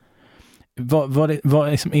störtas.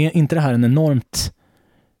 Är inte det här en enormt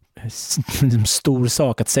stor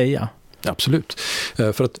sak att säga? Absolut.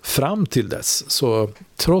 För att fram till dess, så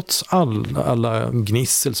trots alla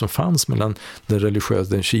gnissel som fanns mellan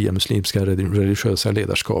den shia-muslimska religiösa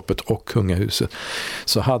ledarskapet och kungahuset,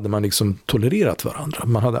 så hade man liksom tolererat varandra.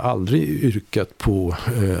 Man hade aldrig yrkat på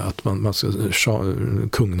att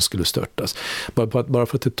kungen skulle störtas. Bara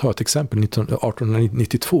för att ta ett exempel,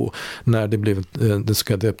 1892, när det blev det så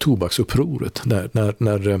kallade tobaksupproret,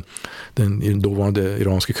 när den dåvarande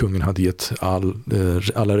iranska kungen hade gett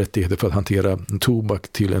alla rättigheter för att hantera tobak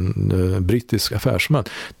till en brittisk affärsman,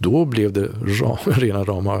 då blev det rena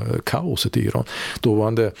rama kaoset i Iran.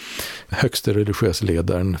 Dåvarande högsta religiösa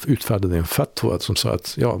ledaren utfärdade en fatwa som sa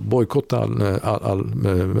att bojkotta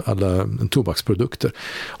alla tobaksprodukter.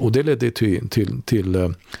 Och det ledde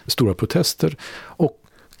till stora protester, och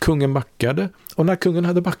kungen backade. Och när kungen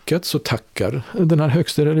hade backat så tackar den här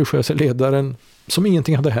högsta religiösa ledaren som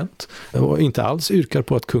ingenting hade hänt och inte alls yrkar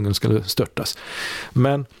på att kungen skulle störtas.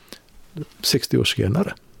 Men 60 år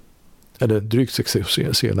senare, eller drygt 60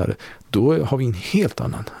 år senare, då har vi en helt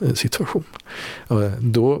annan situation.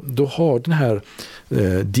 Då har den här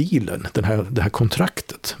dealen, det här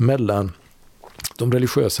kontraktet mellan de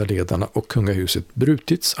religiösa ledarna och kungahuset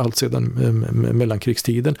brutits allt sedan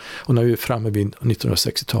mellankrigstiden, och när vi är framme vid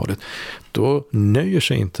 1960-talet, då nöjer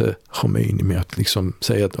sig inte Khomeini med att liksom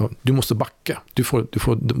säga att du måste backa, du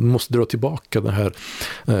måste dra tillbaka det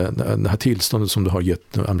här tillståndet som du har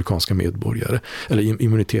gett amerikanska medborgare, eller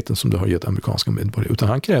immuniteten som du har gett amerikanska medborgare, utan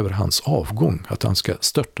han kräver hans avgång, att han ska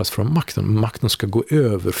störtas från makten. Makten ska gå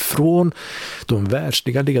över från de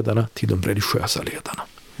världsliga ledarna till de religiösa ledarna.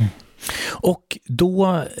 Och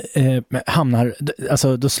då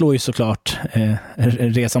då slår ju såklart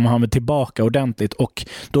Reza Mohammed tillbaka ordentligt, och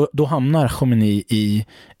då hamnar Khomeini i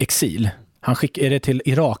exil. Är det till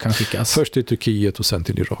Irak han skickas? Först till Turkiet och sen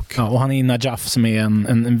till Irak. Ja, och han är i Najaf, som är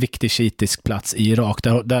en viktig shiitisk plats i Irak.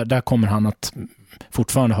 Där kommer han att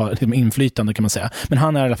fortfarande ha inflytande, kan man säga. Men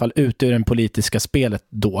han är i alla fall ute ur det politiska spelet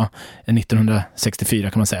då,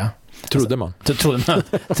 1964, kan man säga. Trodde man.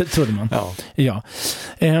 Trodde man. Ja.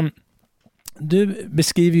 Du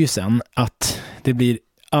beskriver ju sen att det blir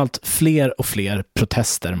allt fler och fler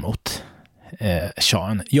protester mot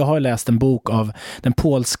shahen. Jag har läst en bok av den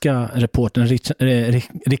polska reportern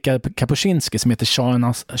Richard Kapuscinski som heter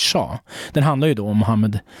Shahernas Shah. Den handlar ju då om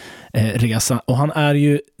Mohammad Reza, och han är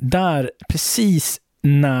ju där precis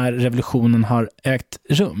när revolutionen har ägt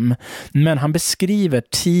rum. Men han beskriver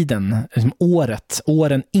tiden,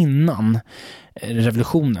 åren innan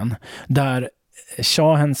revolutionen, där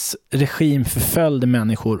shahens regim förföljde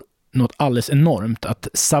människor något alldeles enormt. Att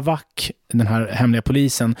Savak, den här hemliga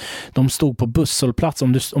polisen, de stod på busshållplats.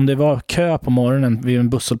 Om det var kö på morgonen vid en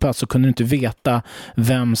busshållplats, så kunde du inte veta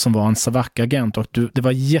vem som var en Savak-agent, och det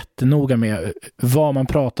var jättenoga med vad man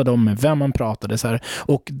pratade om, med vem man pratade så här.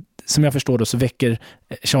 Och som jag förstår då, så väcker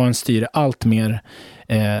shahens styre allt mer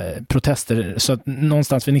protester, så att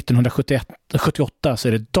någonstans vid 1978 så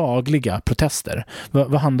är det dagliga protester.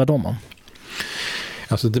 Vad handlar de om?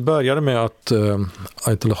 Alltså det började med att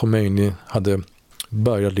Ayatollah Khomeini hade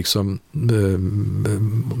börjat liksom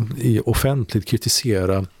offentligt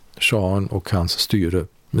kritisera shahen och hans styre,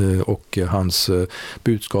 och hans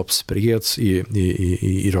budskap spreds i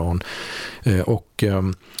Iran, och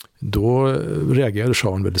då reagerade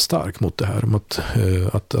shahen väldigt starkt mot det här, mot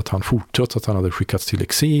att han fortsatte, att han hade skickats till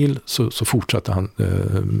exil, så fortsatte han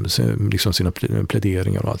liksom sina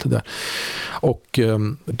pläderingar och allt det där. Och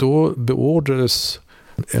då beordrades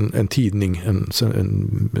en tidning, en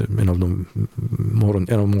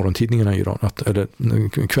av morgontidningarna i Iran,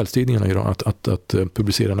 eller kvällstidningarna i Iran, att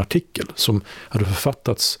publicera en artikel som hade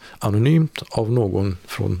författats anonymt av någon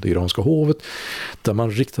från det iranska hovet, där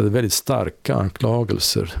man riktade väldigt starka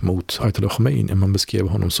anklagelser mot Ayatollah Khomeini. Man beskrev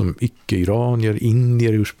honom som icke-iranier,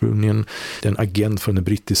 indier ursprungligen, en agent för den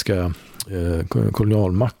brittiska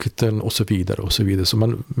kolonialmakten och så vidare och så vidare. Så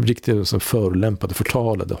man riktigt förolämpade,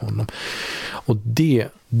 förtalade honom. Och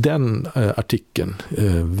den artikeln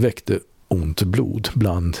väckte ont blod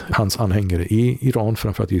bland hans anhängare i Iran,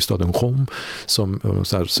 framförallt i staden Qom, som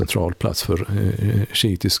så här central plats för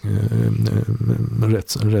shiitisk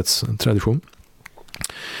rättstradition.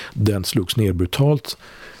 Den slogs ner brutalt.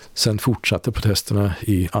 Sen fortsatte protesterna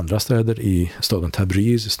i andra städer, i staden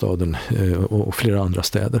Tabriz, staden och flera andra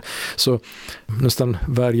städer. Så nästan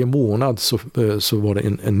varje månad så var det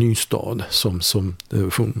en ny stad som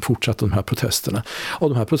fortsatte de här protesterna. Och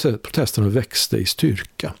de här protesterna växte i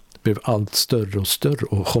styrka. Blev allt större och större,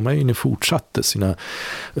 och Khomeini fortsatte sina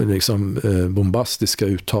bombastiska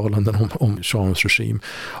uttalanden om shahens regim.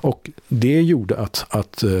 Och det gjorde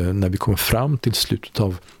att när vi kom fram till slutet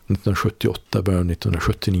av 1978, början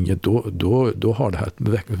 1979, då har det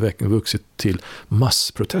här vuxit till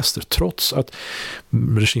massprotester, trots att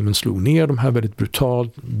regimen slog ner de här väldigt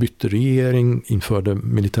brutalt, bytte regering, införde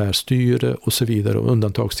militärstyre och så vidare, och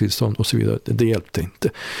undantagstillstånd och så vidare. Det hjälpte inte.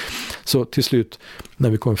 Så till slut, när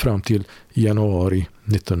vi kom fram till januari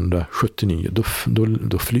 1979,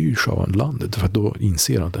 då flyr shahen landet, för att då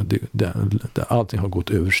inser han att allting har gått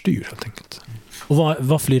överstyr helt enkelt. Och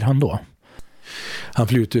vad flyr han då? Han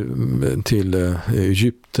flyr till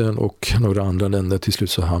Egypten och några andra länder. Till slut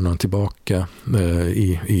så hamnar han tillbaka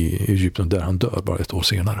i Egypten, där han dör bara ett år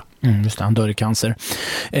senare. Just det, han dör i cancer.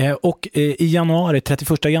 Och i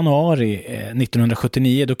 31 januari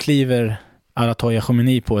 1979 då kliver Ayatollah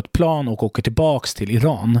Khomeini på ett plan och åker tillbaks till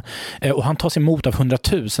Iran. Och han tas emot av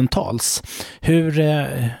hundratusentals.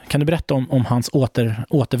 Kan du berätta om hans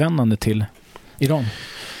återvändande till Iran?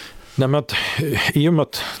 Nej, men i och med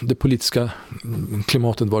att det politiska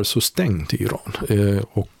klimatet var så stängt i Iran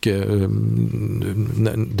och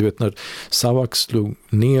du vet, när Savak slog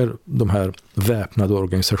ner de här väpnade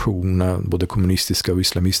organisationerna, både kommunistiska och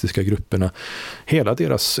islamistiska grupperna, hela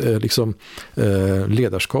deras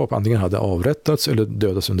ledarskap antingen hade avrättats eller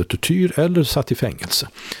dödats under tortyr eller satt i fängelse.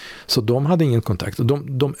 Så de hade ingen kontakt.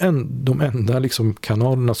 De enda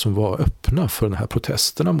kanalerna som var öppna för de här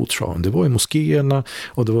protesterna mot shahen, det var i moskéerna,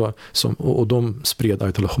 och de spred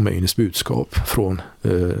Ayatollah Khomeinis budskap från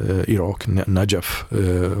Irak, Najaf,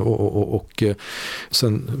 och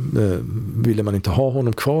sen ville man inte ha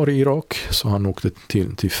honom kvar i Irak, så han åkte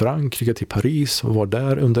till Frankrike, till Paris, och var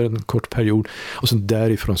där under en kort period, och sen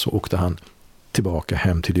därifrån så åkte han tillbaka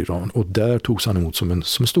hem till Iran, och där togs han emot som en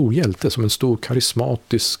stor hjälte, som en stor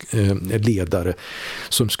karismatisk ledare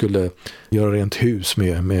som skulle göra rent hus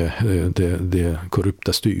med det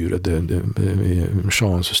korrupta styret,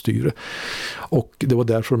 shahens styre. Och det var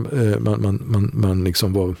därför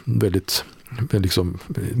man var väldigt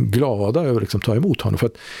glada över att ta emot honom, för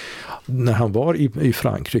att när han var i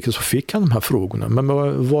Frankrike så fick han de här frågorna. Men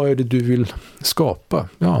vad är det du vill skapa?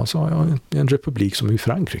 Ja, sa jag, en republik som i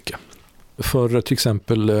Frankrike. För till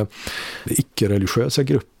exempel icke-religiösa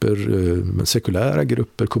grupper, sekulära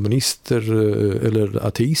grupper, kommunister eller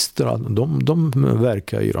ateister, de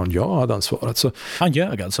verkar i Iran. Ja, hade han svarat. Så, han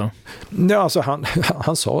ljög alltså? Ja, alltså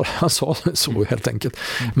han sa så helt enkelt.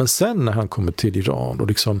 Men sen när han kommer till Iran och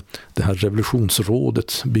det här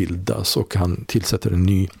revolutionsrådet bildas och han tillsätter en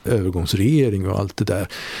ny övergångsregering och allt det där,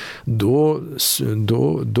 då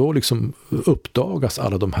uppdagas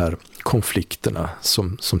alla de här konflikterna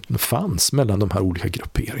som fanns mellan de här olika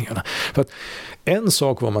grupperingarna. För att en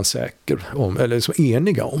sak var man säker om, eller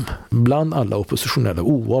eniga om, bland alla oppositionella,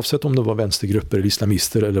 oavsett om det var vänstergrupper eller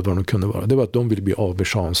islamister eller vad de kunde vara, det var att de ville bli av med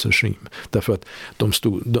shahens regim. Därför att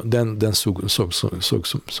den såg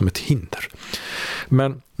som ett hinder.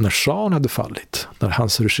 Men när shahen hade fallit, när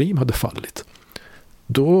hans regim hade fallit,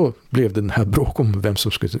 då blev det den här bråk om vem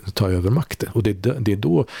som skulle ta över makten. Och det är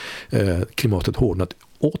då klimatet hårdnat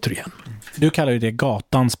återigen. Du kallar ju det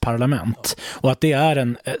gatans parlament. Och att det är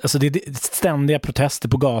det är ständiga protester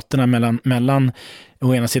på gatorna mellan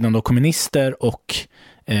å ena sidan då kommunister och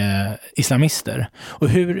islamister. Och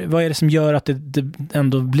vad är det som gör att det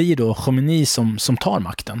ändå blir då Khomeini som tar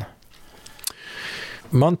makten?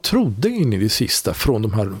 Man trodde in i det sista från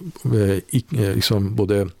de här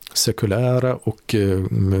både sekulära och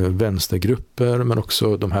vänstergrupper, men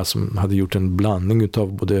också de här som hade gjort en blandning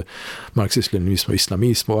av både marxism-leninism och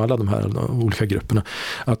islamism och alla de här olika grupperna,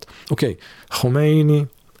 att Khomeini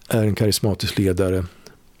är en karismatisk ledare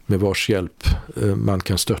med vars hjälp man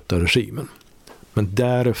kan stötta regimen. Men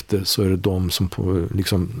därefter så är det de som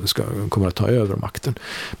kommer att ta över makten.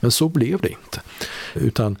 Men så blev det inte.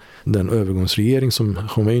 Utan den övergångsregering som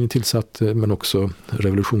Khomeini tillsatte, men också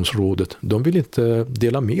revolutionsrådet, de vill inte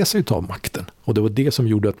dela med sig av makten. Och det var det som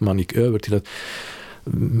gjorde att man gick över till att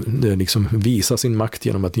visa sin makt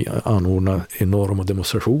genom att anordna enorma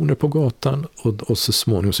demonstrationer på gatan, och så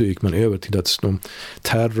småningom så gick man över till att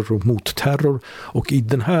terror och motterror. Och i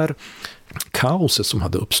den här kaoset som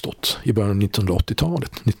hade uppstått i början av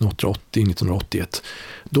 1980-talet, 1980-1981,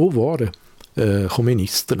 då var det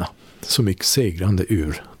khomeinisterna som gick segrande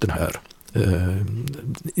ur den här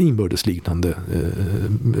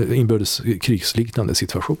inbördeskrigsliknande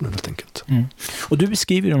situationer helt enkelt. Mm. Och du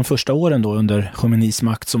beskriver de första åren då under Khomeinis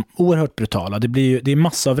makt som oerhört brutala. Det är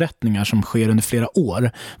massavrättningar som sker under flera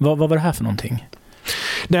år. Vad var det här för någonting?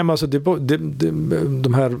 Nej, men alltså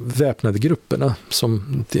de här väpnade grupperna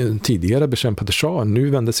som tidigare bekämpade shahen nu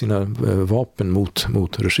vände sina vapen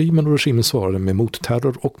mot regimen, och regimen svarade med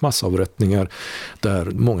motterror och massavrättningar där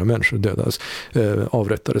många människor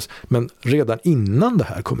avrättades. Men redan innan det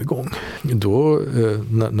här kom igång, då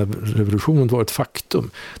när revolutionen var ett faktum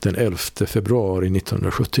den 11 februari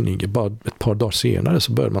 1979, bara ett par dagar senare,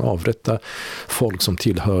 så började man avrätta folk som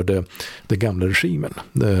tillhörde den gamla regimen,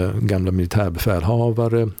 gamla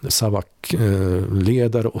militärbefälhavare,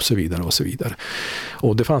 SAVAK-ledare och så vidare och så vidare.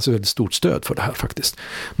 Och det fanns ett väldigt stort stöd för det här faktiskt.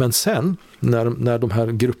 Men sen när de här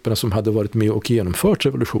grupperna som hade varit med och genomfört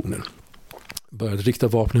revolutionen började rikta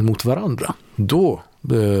vapnen mot varandra, då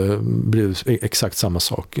blev det exakt samma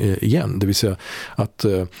sak igen. Det vill säga att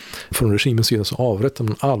från regimens sida så avrättade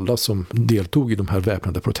man alla som deltog i de här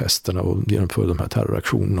väpnade protesterna och genomförde de här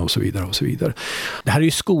terroraktionerna och så vidare och så vidare. Det här är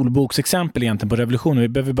ju skolboksexempel egentligen på revolutionen. Vi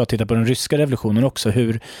behöver bara titta på den ryska revolutionen också,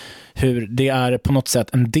 hur det är på något sätt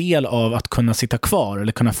en del av att kunna sitta kvar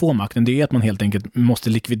eller kunna få makten. Det är att man helt enkelt måste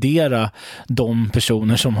likvidera de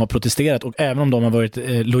personer som har protesterat, och även om de har varit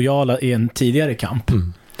lojala i en tidigare kamp.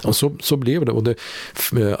 Mm. Och så blev det. Och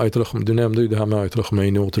du nämnde ju det här med Ayatollah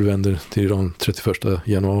Khomeini återvänder till Iran 31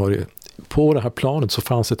 januari. På det här planet så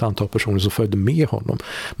fanns ett antal personer som följde med honom.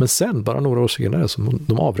 Men sen, bara några år senare, så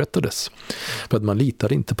de avrättades. För att man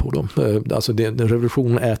litar inte på dem. Alltså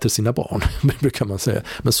revolutionen äter sina barn, brukar man säga.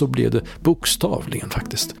 Men så blev det bokstavligen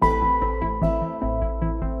faktiskt.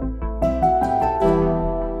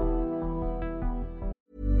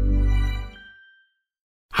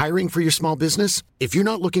 Hiring for your small business? If you're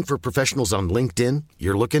not looking for professionals on LinkedIn,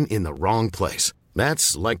 you're looking in the wrong place.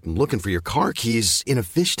 That's like looking for your car keys in a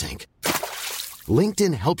fish tank.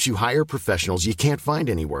 LinkedIn helps you hire professionals you can't find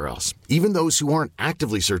anywhere else, even those who aren't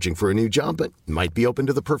actively searching for a new job but might be open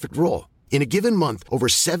to the perfect role. In a given month, over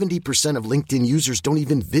 70% of LinkedIn users don't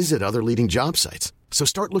even visit other leading job sites. So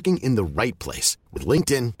start looking in the right place. With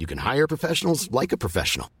LinkedIn, you can hire professionals like a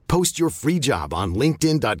professional. Post your free job on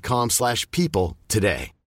linkedin.com/people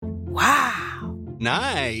today. Wow.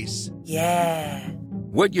 Nice. Yeah.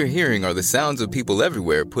 What you're hearing are the sounds of people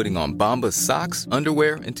everywhere putting on Bombas socks,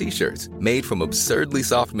 underwear, and T-shirts made from absurdly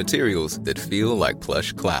soft materials that feel like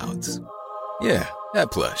plush clouds. Yeah,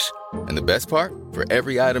 that plush. And the best part? For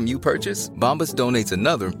every item you purchase, Bombas donates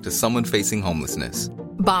another to someone facing homelessness.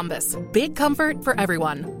 Bombas. Big comfort for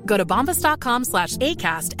everyone. Go to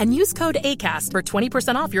bombas.com/ACAST and use code ACAST for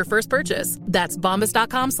 20% off your first purchase. That's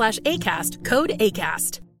bombas.com/ACAST. Code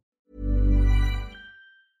ACAST.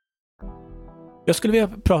 Jag skulle vilja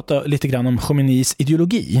prata lite grann om Khomeinis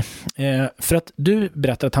ideologi. För att du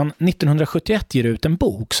berättar att han 1971 ger ut en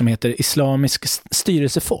bok som heter Islamisk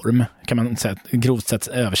styrelseform, kan man säga, grovt sett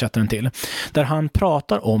översätta den till. Där han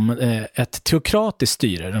pratar om ett teokratiskt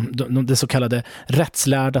styre, det så kallade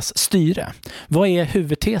rättslärdas styre. Vad är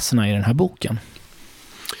huvudteserna i den här boken?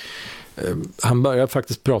 Han började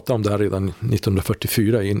faktiskt prata om det här redan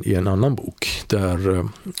 1944 i en annan bok där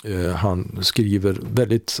han skriver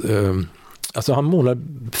väldigt... Alltså han målar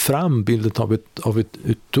fram bilden av ett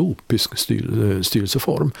utopisk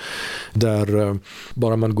styrelseform där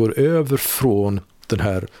bara man går över från den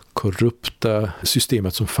här korrupta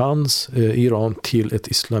systemet som fanns i Iran till ett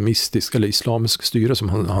islamiskt styre som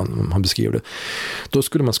han beskrev det. Då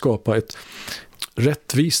skulle man skapa ett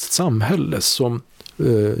rättvist samhälle som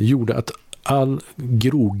gjorde att all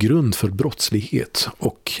grogrund för brottslighet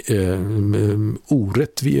och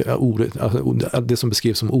det som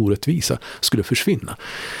beskrevs som orättvisa skulle försvinna.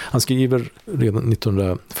 Han skriver redan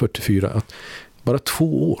 1944 att bara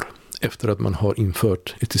 2 år efter att man har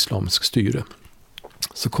infört ett islamiskt styre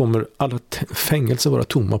så kommer alla fängelser vara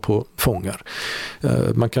tomma på fångar.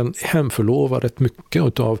 Man kan hemförlova rätt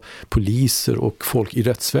mycket av poliser och folk i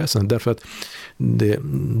rättsväsendet därför att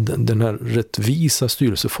den här rättvisa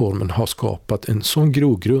styrelseformen har skapat en sån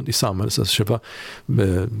grogrund i samhället att själva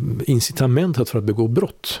incitamentet för att begå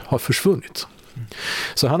brott har försvunnit.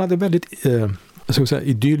 Så han hade en väldigt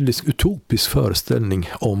idyllisk, utopisk föreställning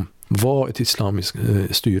om vad ett islamiskt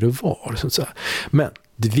styre var. Så att säga. Men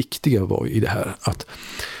det viktiga var i det här att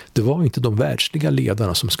det var inte de världsliga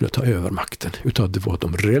ledarna som skulle ta över makten, utan det var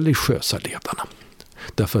de religiösa ledarna.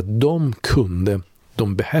 Därför att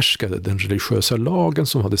de behärskade den religiösa lagen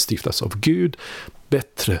som hade stiftats av Gud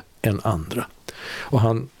bättre än andra. Och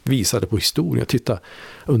han visade på historien, titta,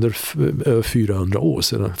 under över 400 år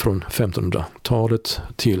sedan, från 1500-talet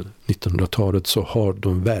till 1900-talet, så har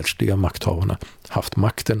de världsliga makthavarna haft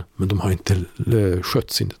makten, men de har inte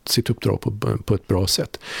skött sitt uppdrag på ett bra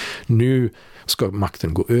sätt. Nu ska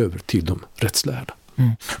makten gå över till de rättslärda.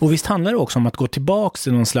 Mm. Och visst handlar det också om att gå tillbaka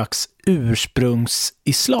till någon slags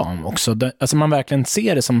ursprungsislam också. Alltså man verkligen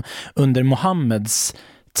ser det som under Mohammeds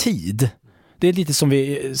tid. Det är lite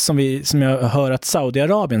som jag hör att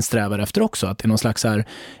Saudiarabien strävar efter också, att det är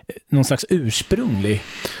någon slags ursprunglig.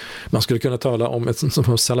 Man skulle kunna tala om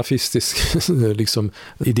en salafistisk liksom,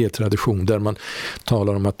 idétradition där man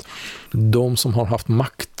talar om att de som har haft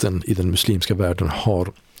makten i den muslimska världen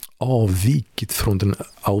har avvikit från den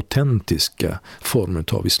autentiska formen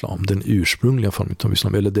av islam, den ursprungliga formen av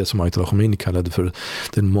islam, eller det som Ayatollah Khomeini kallade för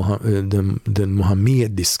den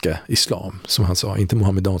mohammediska islam, som han sa, inte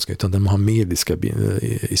mohammedanska utan den mohammediska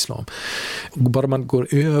islam. Och bara man går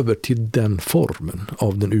över till den formen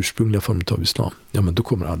av den ursprungliga formen av islam, ja, men då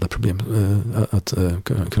kommer alla problem att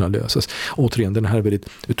kunna lösas. Återigen, den här väldigt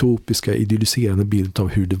utopiska, idylliserande bilden av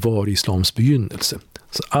hur det var i islams begynnelse.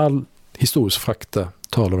 Så all historisk fakta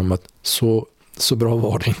talar om att så bra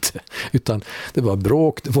var det inte. Utan det var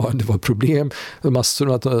bråk, det var problem,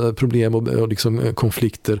 massor av problem och liksom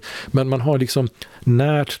konflikter. Men man har liksom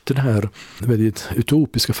närt den här väldigt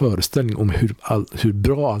utopiska föreställningen om hur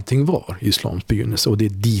bra allting var i islams begynnelse. Och det är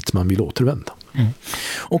dit man vill återvända. Mm.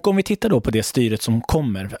 Och om vi tittar då på det styret som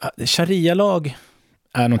kommer. Sharia-lag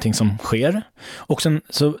är någonting som sker. Och sen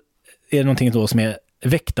så är det någonting då som är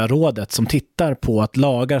väktarrådet som tittar på att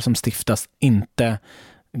lagar som stiftas inte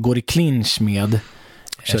går i clinch med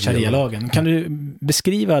sharia-lagen. Kan du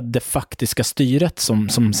beskriva det faktiska styret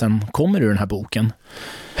som sen kommer ur den här boken?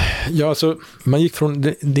 Ja, alltså man gick från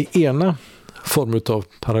det ena form av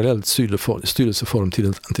parallellt styrelseform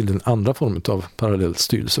till den andra formen av parallellt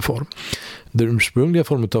styrelseform. Den ursprungliga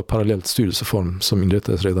formen av parallellt styrelseform som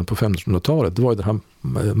inrättades redan på 1500-talet, det var den här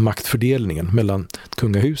maktfördelningen mellan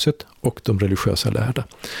kungahuset och de religiösa lärda.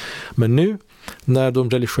 Men nu, när de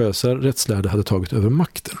religiösa rättslärda hade tagit över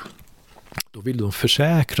makten, då ville de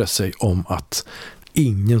försäkra sig om att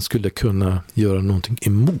ingen skulle kunna göra någonting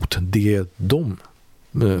emot det de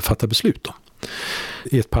fattar beslut om.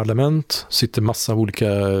 I ett parlament sitter massa olika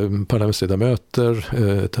parlamentsledamöter,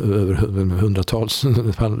 över hundratals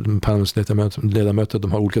parlamentsledamöter,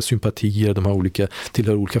 de har olika sympatier, de har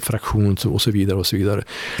tillhör olika fraktioner och så vidare och så vidare.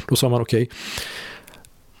 Då sa man okej,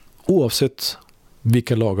 oavsett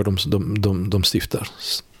vilka lagar de stiftar,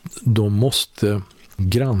 de måste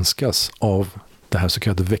granskas av det här så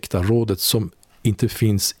kallade väktarrådet som inte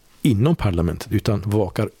finns inom parlamentet utan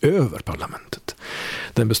vakar över parlamentet.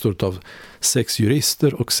 Den består av 6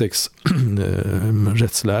 jurister och 6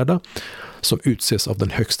 rättslärda som utses av den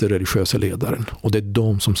högsta religiösa ledaren. Och det är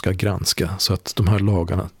de som ska granska så att de här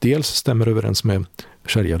lagarna dels stämmer överens med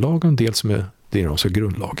sharia-lagen, dels med den iranska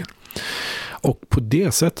grundlagen. Och på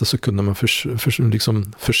det sättet så kunde man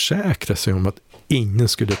liksom försäkra sig om att ingen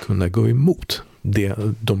skulle kunna gå emot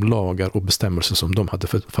de lagar och bestämmelser som de hade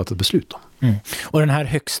fattat beslut om. Mm. Och den här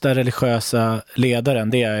högsta religiösa ledaren,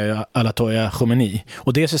 det är ju Ayatollah Khomeini.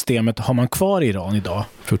 Och det systemet har man kvar i Iran idag.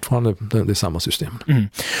 Fortfarande det är samma system. Mm.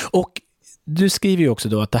 Och du skriver ju också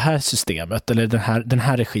då att det här systemet, eller den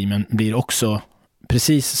här regimen blir också,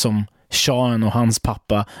 precis som shahen och hans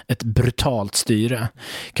pappa, ett brutalt styre.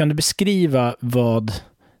 Kan du beskriva vad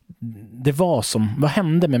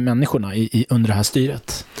hände med människorna under det här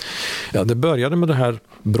styret? Ja, det började med det här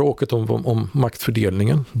bråket om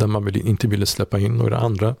maktfördelningen, där man inte ville släppa in några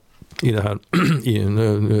andra i det här,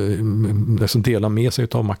 liksom dela med sig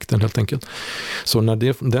av makten helt enkelt. Så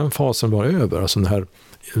när den fasen var över, alltså den här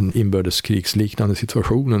inbördeskrigsliknande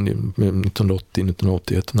situationen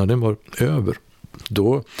 1980-1981, när den var över,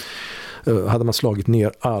 då hade man slagit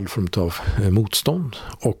ner all form av motstånd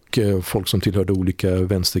och folk som tillhörde olika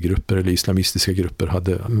vänstergrupper eller islamistiska grupper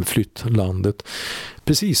hade flytt landet.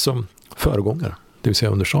 Precis som föregångare, det vill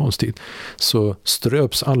säga under shahens tid, så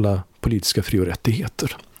ströps alla politiska fri- och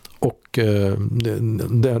rättigheter. Och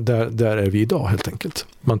där är vi idag helt enkelt.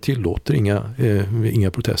 Man tillåter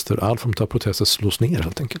inga protester. All form av protester slås ner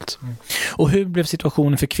helt enkelt. Mm. Och hur blev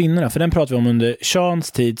situationen för kvinnorna? För den pratade vi om under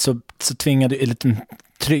shahens tid, så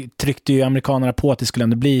tryckte ju amerikanerna på att det skulle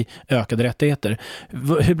ändå bli ökade rättigheter.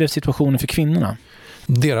 Hur blev situationen för kvinnorna?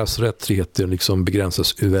 Deras rättigheter liksom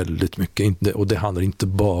begränsas väldigt mycket. Och det handlar inte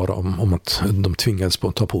bara om att de tvingades på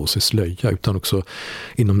att ta på sig slöja, utan också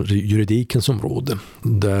inom juridikens område.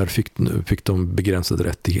 Där fick de begränsade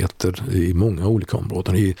rättigheter i många olika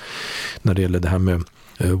områden. När det gäller det här med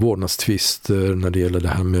vårdnadstvister, när det gäller det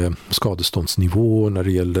här med skadeståndsnivå, när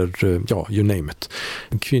det gäller, you name it.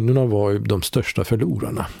 Kvinnorna var ju de största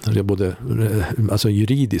förlorarna. Både alltså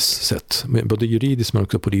juridiskt sett, både juridiskt men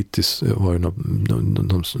också politiskt var ju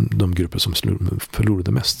de grupper som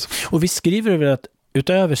förlorade mest. Och vi skriver över att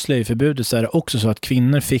utöver slöjförbudet så är det också så att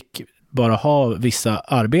kvinnor fick bara ha vissa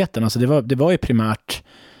arbeten. Alltså det var ju primärt,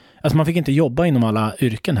 alltså man fick inte jobba inom alla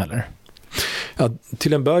yrken heller. Ja,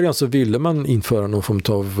 till en början så ville man införa någon form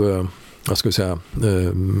av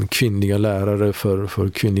kvinnliga lärare för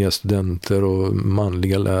kvinnliga studenter och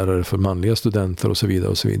manliga lärare för manliga studenter och så vidare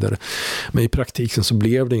och så vidare. Men i praktiken så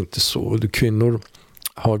blev det inte så. Kvinnor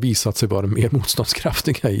har visat sig vara mer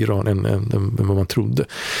motståndskraftiga i Iran än vad man trodde.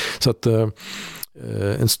 Så att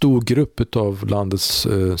en stor grupp av landets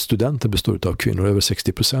studenter består av kvinnor, över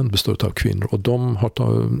 60% består av kvinnor, och de har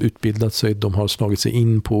utbildat sig, de har slagit sig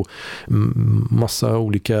in på massa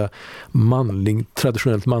olika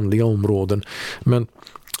traditionellt manliga områden, men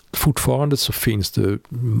fortfarande så finns det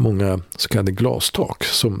många så kallade glastak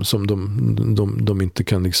som de inte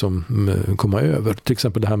kan liksom komma över. Till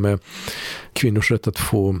exempel det här med kvinnors rätt att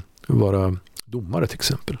få vara domare till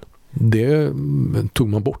exempel. Det tog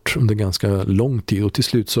man bort under ganska lång tid, och till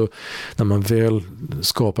slut så när man väl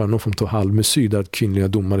skapar någon form av halvmesyr där kvinnliga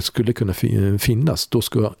domare skulle kunna finnas, då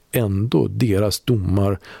ska ändå deras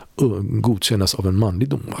domar godkännas av en manlig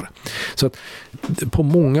domare. Så att på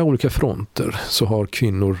många olika fronter så har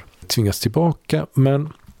kvinnor tvingats tillbaka, men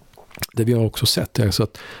det vi har också sett är så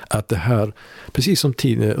att det här, precis som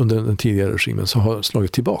under den tidigare regimen, så har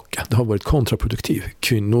slagit tillbaka. Det har varit kontraproduktivt.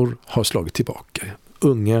 Kvinnor har slagit tillbaka.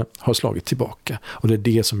 Unga har slagit tillbaka. Och det är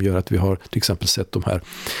det som gör att vi har till exempel sett de här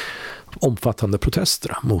omfattande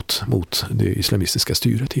protesterna mot det islamistiska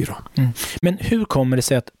styret i Iran. Mm. Men hur kommer det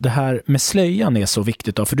sig att det här med slöjan är så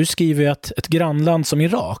viktigt då? För du skriver ju att ett grannland som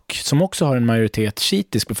Irak, som också har en majoritet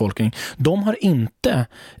shiitisk befolkning, de har inte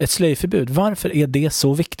ett slöjförbud. Varför är det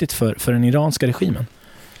så viktigt för den iranska regimen?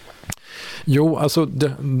 Jo, alltså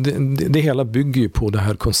det hela bygger ju på det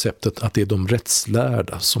här konceptet att det är de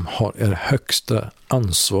rättslärda som är högsta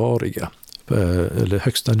ansvariga eller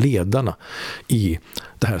högsta ledarna i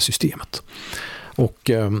det här systemet.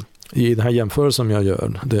 Och i den här jämförelsen jag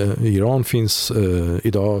gör, i Iran finns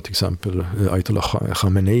idag till exempel Ayatollah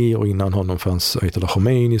Khamenei, och innan honom fanns Ayatollah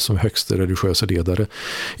Khomeini som högsta religiösa ledare.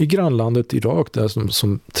 I grannlandet Irak, där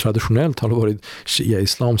som traditionellt har varit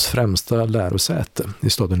Shia-islams främsta lärosäte i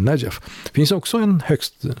staden Najaf, finns också en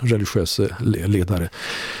högst religiös ledare.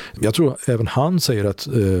 Jag tror även han säger att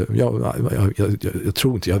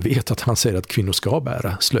jag vet att han säger att kvinnor ska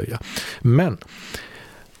bära slöja. Men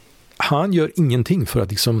han gör ingenting för att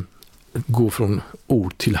liksom gå från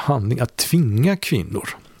ord till handling, att tvinga kvinnor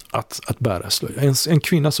att bära slöja. En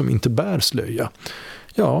kvinna som inte bär slöja,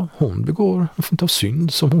 hon begår en form av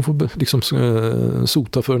synd som hon får liksom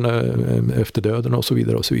sota för efter döden och så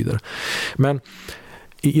vidare och så vidare. Men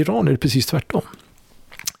i Iran är det precis tvärtom.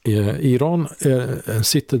 I Iran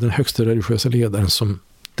sitter den högsta religiösa ledaren som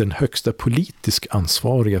den högsta politiskt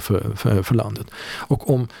ansvariga för landet. Och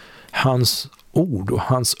om hans ord och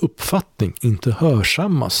hans uppfattning inte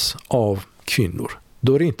hörsammas av kvinnor,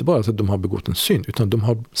 då är det inte bara att de har begått en synd, utan de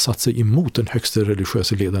har satt sig emot den högsta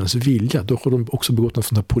religiösa ledarens vilja. Då har de också begått en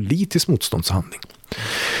sån här politisk motståndshandling.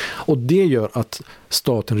 Och det gör att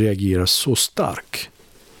staten reagerar så stark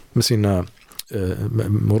med sina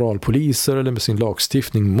moralpoliser eller med sin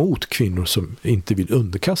lagstiftning mot kvinnor som inte vill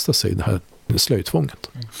underkasta sig det här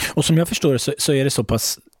slöjtvånget. Och som jag förstår så är det så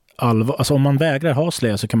pass alltså om man vägrar ha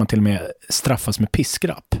slöja så kan man till och med straffas med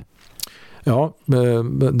piskrapp. Ja,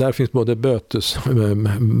 där finns både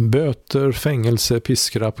böter, fängelse,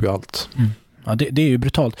 piskrapp och allt. Mm. Ja, det är ju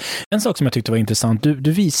brutalt. En sak som jag tyckte var intressant,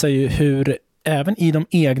 du visar ju hur även i de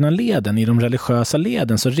egna leden, i de religiösa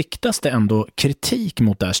leden, så riktas det ändå kritik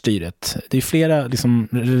mot det här styret. Det är flera liksom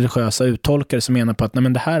religiösa uttolkare som menar på att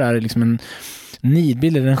det här är liksom en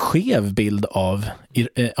nidbild eller en skev bild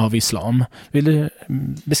av islam. Vill du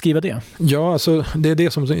beskriva det? Ja, alltså det är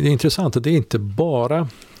det som är intressant. Det är inte bara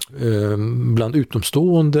bland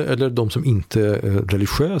utomstående eller de som inte är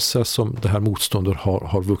religiösa som det här motståndet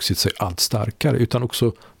har vuxit sig allt starkare, utan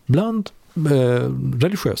också bland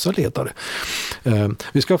religiösa ledare.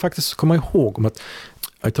 Vi ska faktiskt komma ihåg om att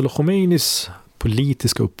Ayatollah Khomeinis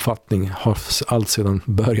politiska uppfattning har allt sedan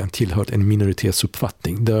början tillhört en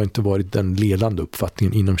minoritetsuppfattning. Det har inte varit den ledande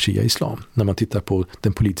uppfattningen inom shia-islam när man tittar på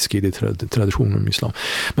den politiska idétraditionen i islam.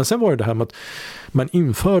 Men sen var det här med att man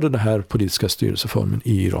införde den här politiska styrelseformen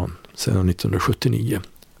i Iran sedan 1979.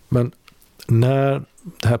 Men när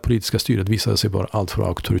det här politiska styret visade sig vara alltför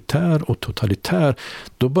auktoritär och totalitär,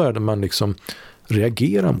 då började man liksom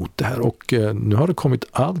reagera mot det här, och nu har det kommit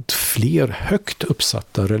allt fler högt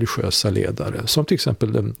uppsatta religiösa ledare, som till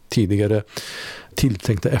exempel den tidigare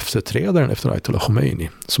tilltänkta efterträdaren efter Ayatollah Khomeini,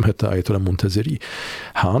 som hette Ayatollah Montazeri.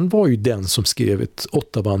 Han var ju den som skrev ett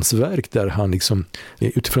 8-bandsverk där han liksom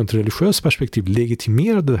utifrån ett religiöst perspektiv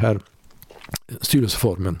legitimerade det här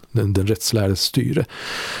styrelseformen, den rättslärdes styre.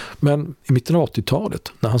 Men i mitten av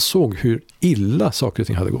 80-talet, när han såg hur illa saker och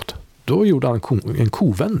ting hade gått, då gjorde han en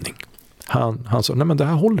kovändning. Han sa, nej men det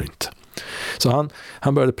här håller inte. Så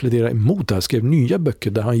han började plädera emot det här, skrev nya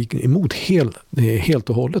böcker där han gick emot helt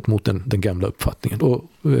och hållet mot den gamla uppfattningen. Och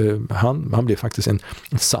han blev faktiskt en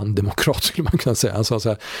sann demokrat, skulle man kunna säga. Han sa så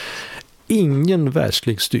här: ingen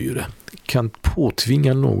världslig styre kan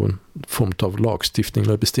påtvinga någon form av lagstiftning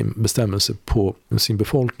eller bestämmelse på sin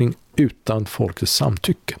befolkning utan folkets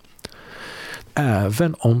samtycke.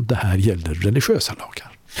 Även om det här gäller religiösa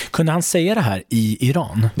lagar. Kunde han säga det här i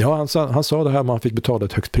Iran? Ja, han sa det här, man fick betala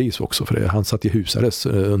ett högt pris också för det. Han satt i husarrest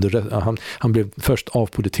han blev först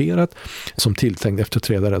avpoliterad som tilltänkt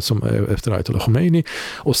efterträdare efter Ayatollah Khomeini,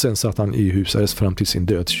 och sen satt han i husarrest fram till sin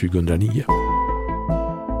död 2009.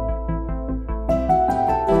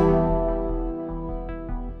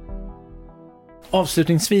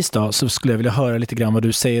 Avslutningsvis då, så skulle jag vilja höra lite grann vad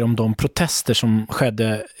du säger om de protester som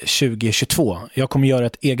skedde 2022. Jag kommer göra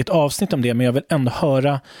ett eget avsnitt om det, men jag vill ändå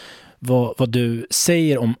höra vad du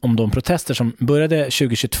säger om de protester som började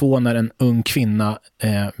 2022 när en ung kvinna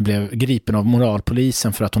blev gripen av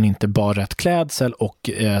moralpolisen för att hon inte bar rätt klädsel, och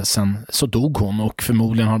sen så dog hon och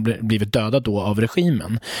förmodligen har blivit dödad då av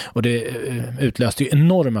regimen. Och det utlöste ju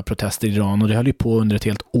enorma protester i Iran, och det höll ju på under ett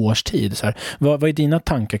helt års tid. Så här. Vad är dina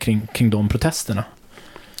tankar kring de protesterna?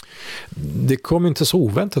 Det kom inte så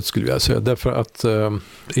oväntat, skulle jag säga, därför att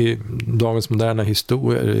i dagens moderna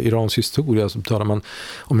Irans historia så talar man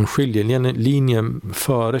om en skiljelinje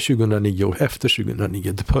före 2009 och efter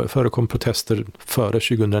 2009. Det förekom protester före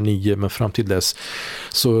 2009, men fram till dess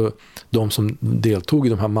så de som deltog i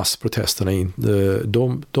de här massprotesterna,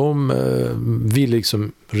 de vill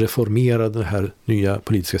liksom reformera det här nya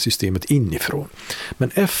politiska systemet inifrån.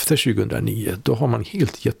 Men efter 2009, då har man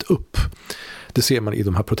helt gett upp. Det ser man i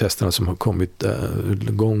de här protesterna som har kommit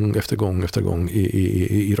gång efter gång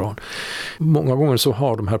i Iran. Många gånger så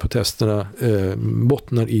har de här protesterna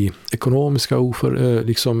bottnar i ekonomiska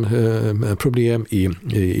problem,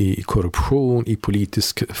 i korruption, i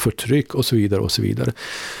politisk förtryck och så vidare och så vidare.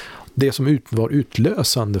 Det som var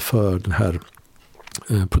utlösande för den här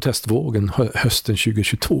protestvågen hösten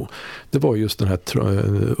 2022, det var just den här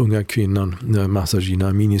unga kvinnan Mahsa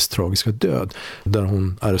Aminis tragiska död, där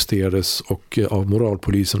hon arresterades av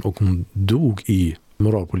moralpolisen, och hon dog i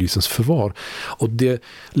moralpolisens förvar. Och det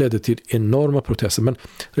ledde till enorma protester. Men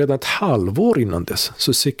redan ett halvår innan dess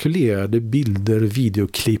så cirkulerade bilder,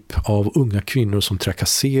 videoklipp av unga kvinnor som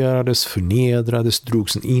trakasserades, förnedrades,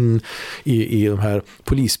 drogs in i de här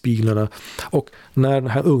polisbilarna. Och när den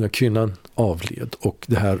här unga kvinnan avled och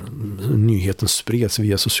det här nyheten spreds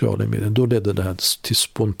via sociala medier, då ledde det här till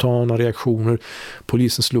spontana reaktioner.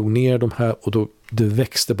 Polisen slog ner de här, och då det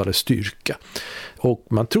växte bara styrka. Och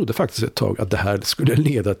man trodde faktiskt ett tag att det här skulle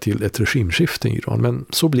leda till ett regimskifte i Iran, men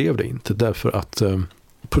så blev det inte, därför att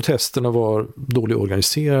protesterna var dåligt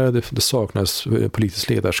organiserade, det saknades politiskt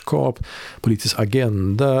ledarskap, politisk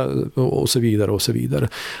agenda och så vidare och så vidare.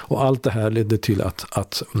 Och allt det här ledde till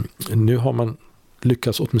att nu har man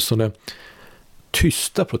lyckats åtminstone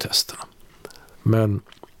tysta protesterna. Men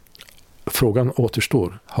frågan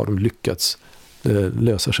återstår, har de lyckats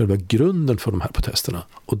lösa själva grunden för de här protesterna?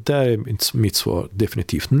 Och där är mitt svar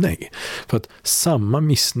definitivt nej. För att samma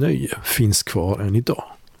missnöje finns kvar än idag.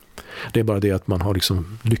 Det är bara det att man har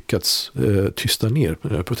liksom lyckats tysta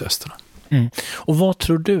ner protesterna. Mm. Och vad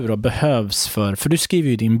tror du då behövs för du skriver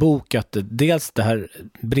ju i din bok att dels det här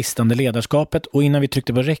bristande ledarskapet, och innan vi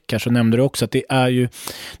tryckte på räck här så nämnde du också att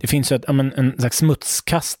det finns ju en slags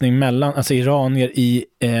smutskastning mellan alltså iranier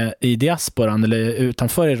i diasporan eller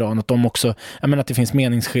utanför Iran, att de också, att det finns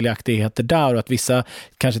meningsskiljaktigheter där, och att vissa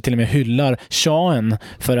kanske till och med hyllar shahen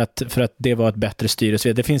för att det var ett bättre styre.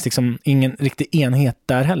 Så det finns liksom ingen riktig enhet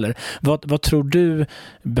där heller. Vad tror du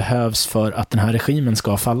behövs för att den här regimen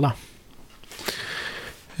ska falla?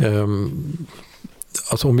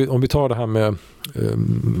 Alltså om vi tar det här med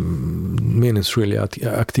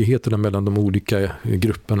meningsskiljaktigheterna mellan de olika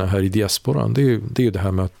grupperna här i diasporan, det är ju det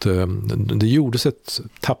här med att det gjordes ett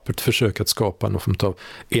tappert försök att skapa någon form av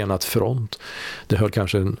enad front. Det höll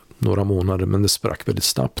kanske några månader, men det sprack väldigt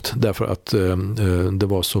snabbt därför att det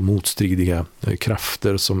var så motstridiga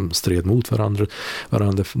krafter som stred mot varandra.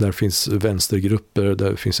 Där finns vänstergrupper,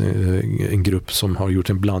 där finns en grupp som har gjort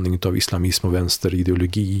en blandning av islamism och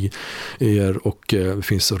vänsterideologi, och det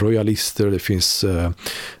finns royalister, det finns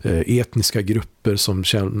etniska grupper som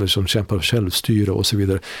kämpar för självstyre och så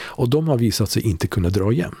vidare. Och de har visat sig inte kunna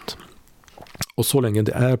dra jämnt. Och så länge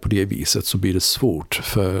det är på det viset så blir det svårt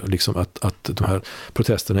för liksom att de här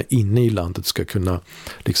protesterna inne i landet ska kunna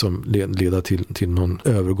liksom leda till någon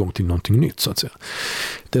övergång till någonting nytt, så att säga.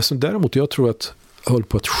 Det som däremot jag tror att höll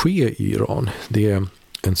på att ske i Iran, det är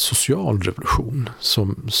en social revolution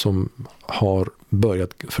som har börjat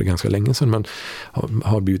för ganska länge sedan, men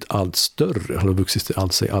har blivit allt större, har vuxit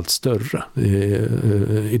sig allt större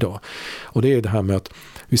idag. Och det är det här med att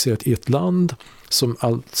vi ser att i ett land som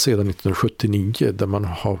allt sedan 1979, där man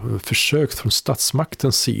har försökt från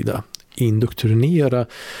statsmaktens sida indoktrinera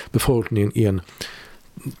befolkningen i en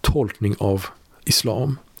tolkning av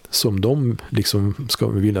islam som de liksom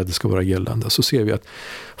vill att det ska vara gällande, så ser vi att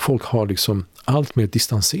folk har liksom allt mer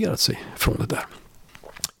distanserat sig från det där.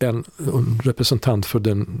 En representant för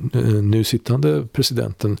den nu sittande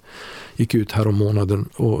presidenten gick ut här om månaden,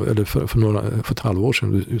 eller för ett halvår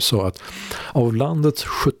sedan, och sa att av landets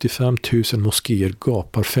 75 000 moskéer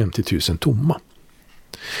gapar 50 000 tomma.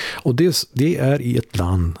 Och det är i ett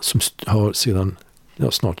land som har sedan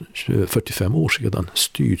snart 45 år sedan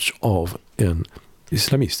styrts av en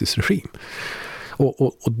islamistisk regim.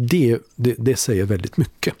 Och det säger väldigt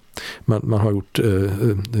mycket. Man har gjort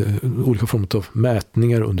olika former av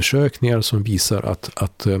mätningar och undersökningar som visar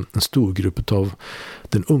att en stor grupp av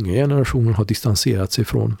den unga generationen har distanserat sig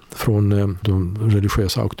från de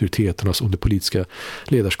religiösa auktoriteternas och det politiska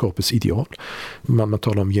ledarskapets ideal. Man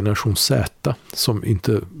talar om generation Z som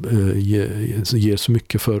inte ger så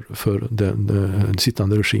mycket för den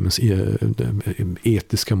sittande regimens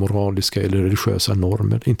etiska, moraliska eller religiösa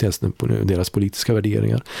normer, inte ens deras politiska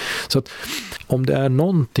värderingar. Så att om det är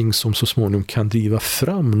någonting som så småningom kan driva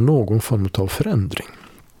fram någon form av förändring,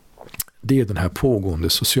 det är den här pågående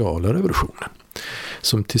sociala revolutionen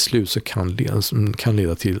som till slut så kan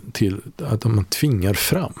leda till att man tvingar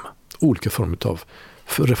fram olika former av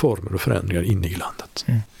reformer och förändringar inne i landet.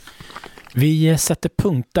 Mm. Vi sätter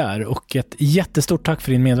punkt där, och ett jättestort tack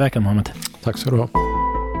för din medverkan, Mohammad. Tack så du ha.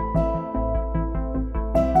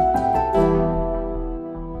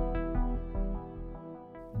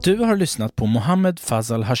 Du har lyssnat på Mohammad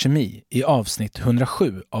Fazlhashemi i avsnitt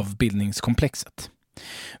 107 av Bildningskomplexet.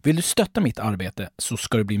 Vill du stötta mitt arbete så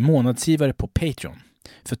ska du bli månadsgivare på Patreon.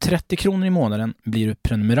 För 30 kronor i månaden blir du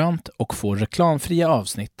prenumerant och får reklamfria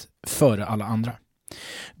avsnitt före alla andra.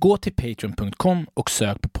 Gå till patreon.com och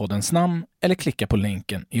sök på poddens namn eller klicka på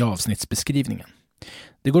länken i avsnittsbeskrivningen.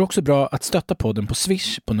 Det går också bra att stötta podden på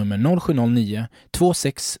Swish på nummer 0709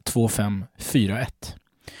 262541.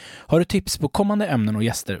 Har du tips på kommande ämnen och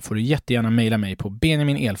gäster får du jättegärna mejla mig på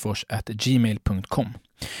benjaminelfors@gmail.com.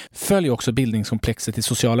 Följ också Bildningskomplexet i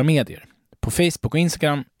sociala medier. På Facebook och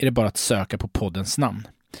Instagram är det bara att söka på poddens namn.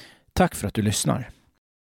 Tack för att du lyssnar.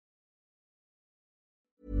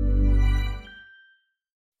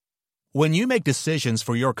 When you make decisions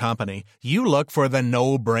for your company, you look for the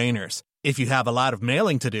no-brainers. If you have a lot of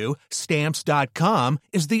mailing to do, Stamps.com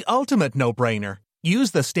is the ultimate no-brainer.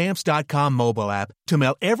 Use the Stamps.com mobile app to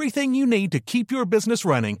mail everything you need to keep your business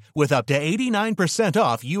running with up to 89%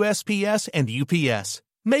 off USPS and UPS.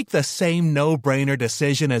 Make the same no-brainer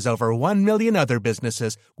decision as over 1 million other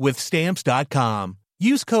businesses with Stamps.com.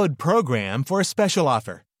 Use code PROGRAM for a special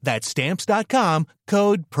offer. That's Stamps.com,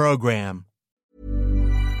 code PROGRAM.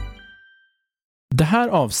 Det här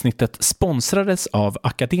avsnittet sponsrades av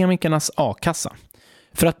Akademikernas A-kassa.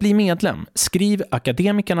 För att bli medlem, skriv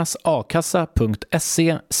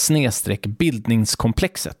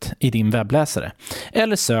akademikernasakassa.se/bildningskomplexet i din webbläsare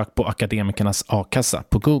eller sök på Akademikernas A-kassa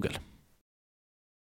på Google.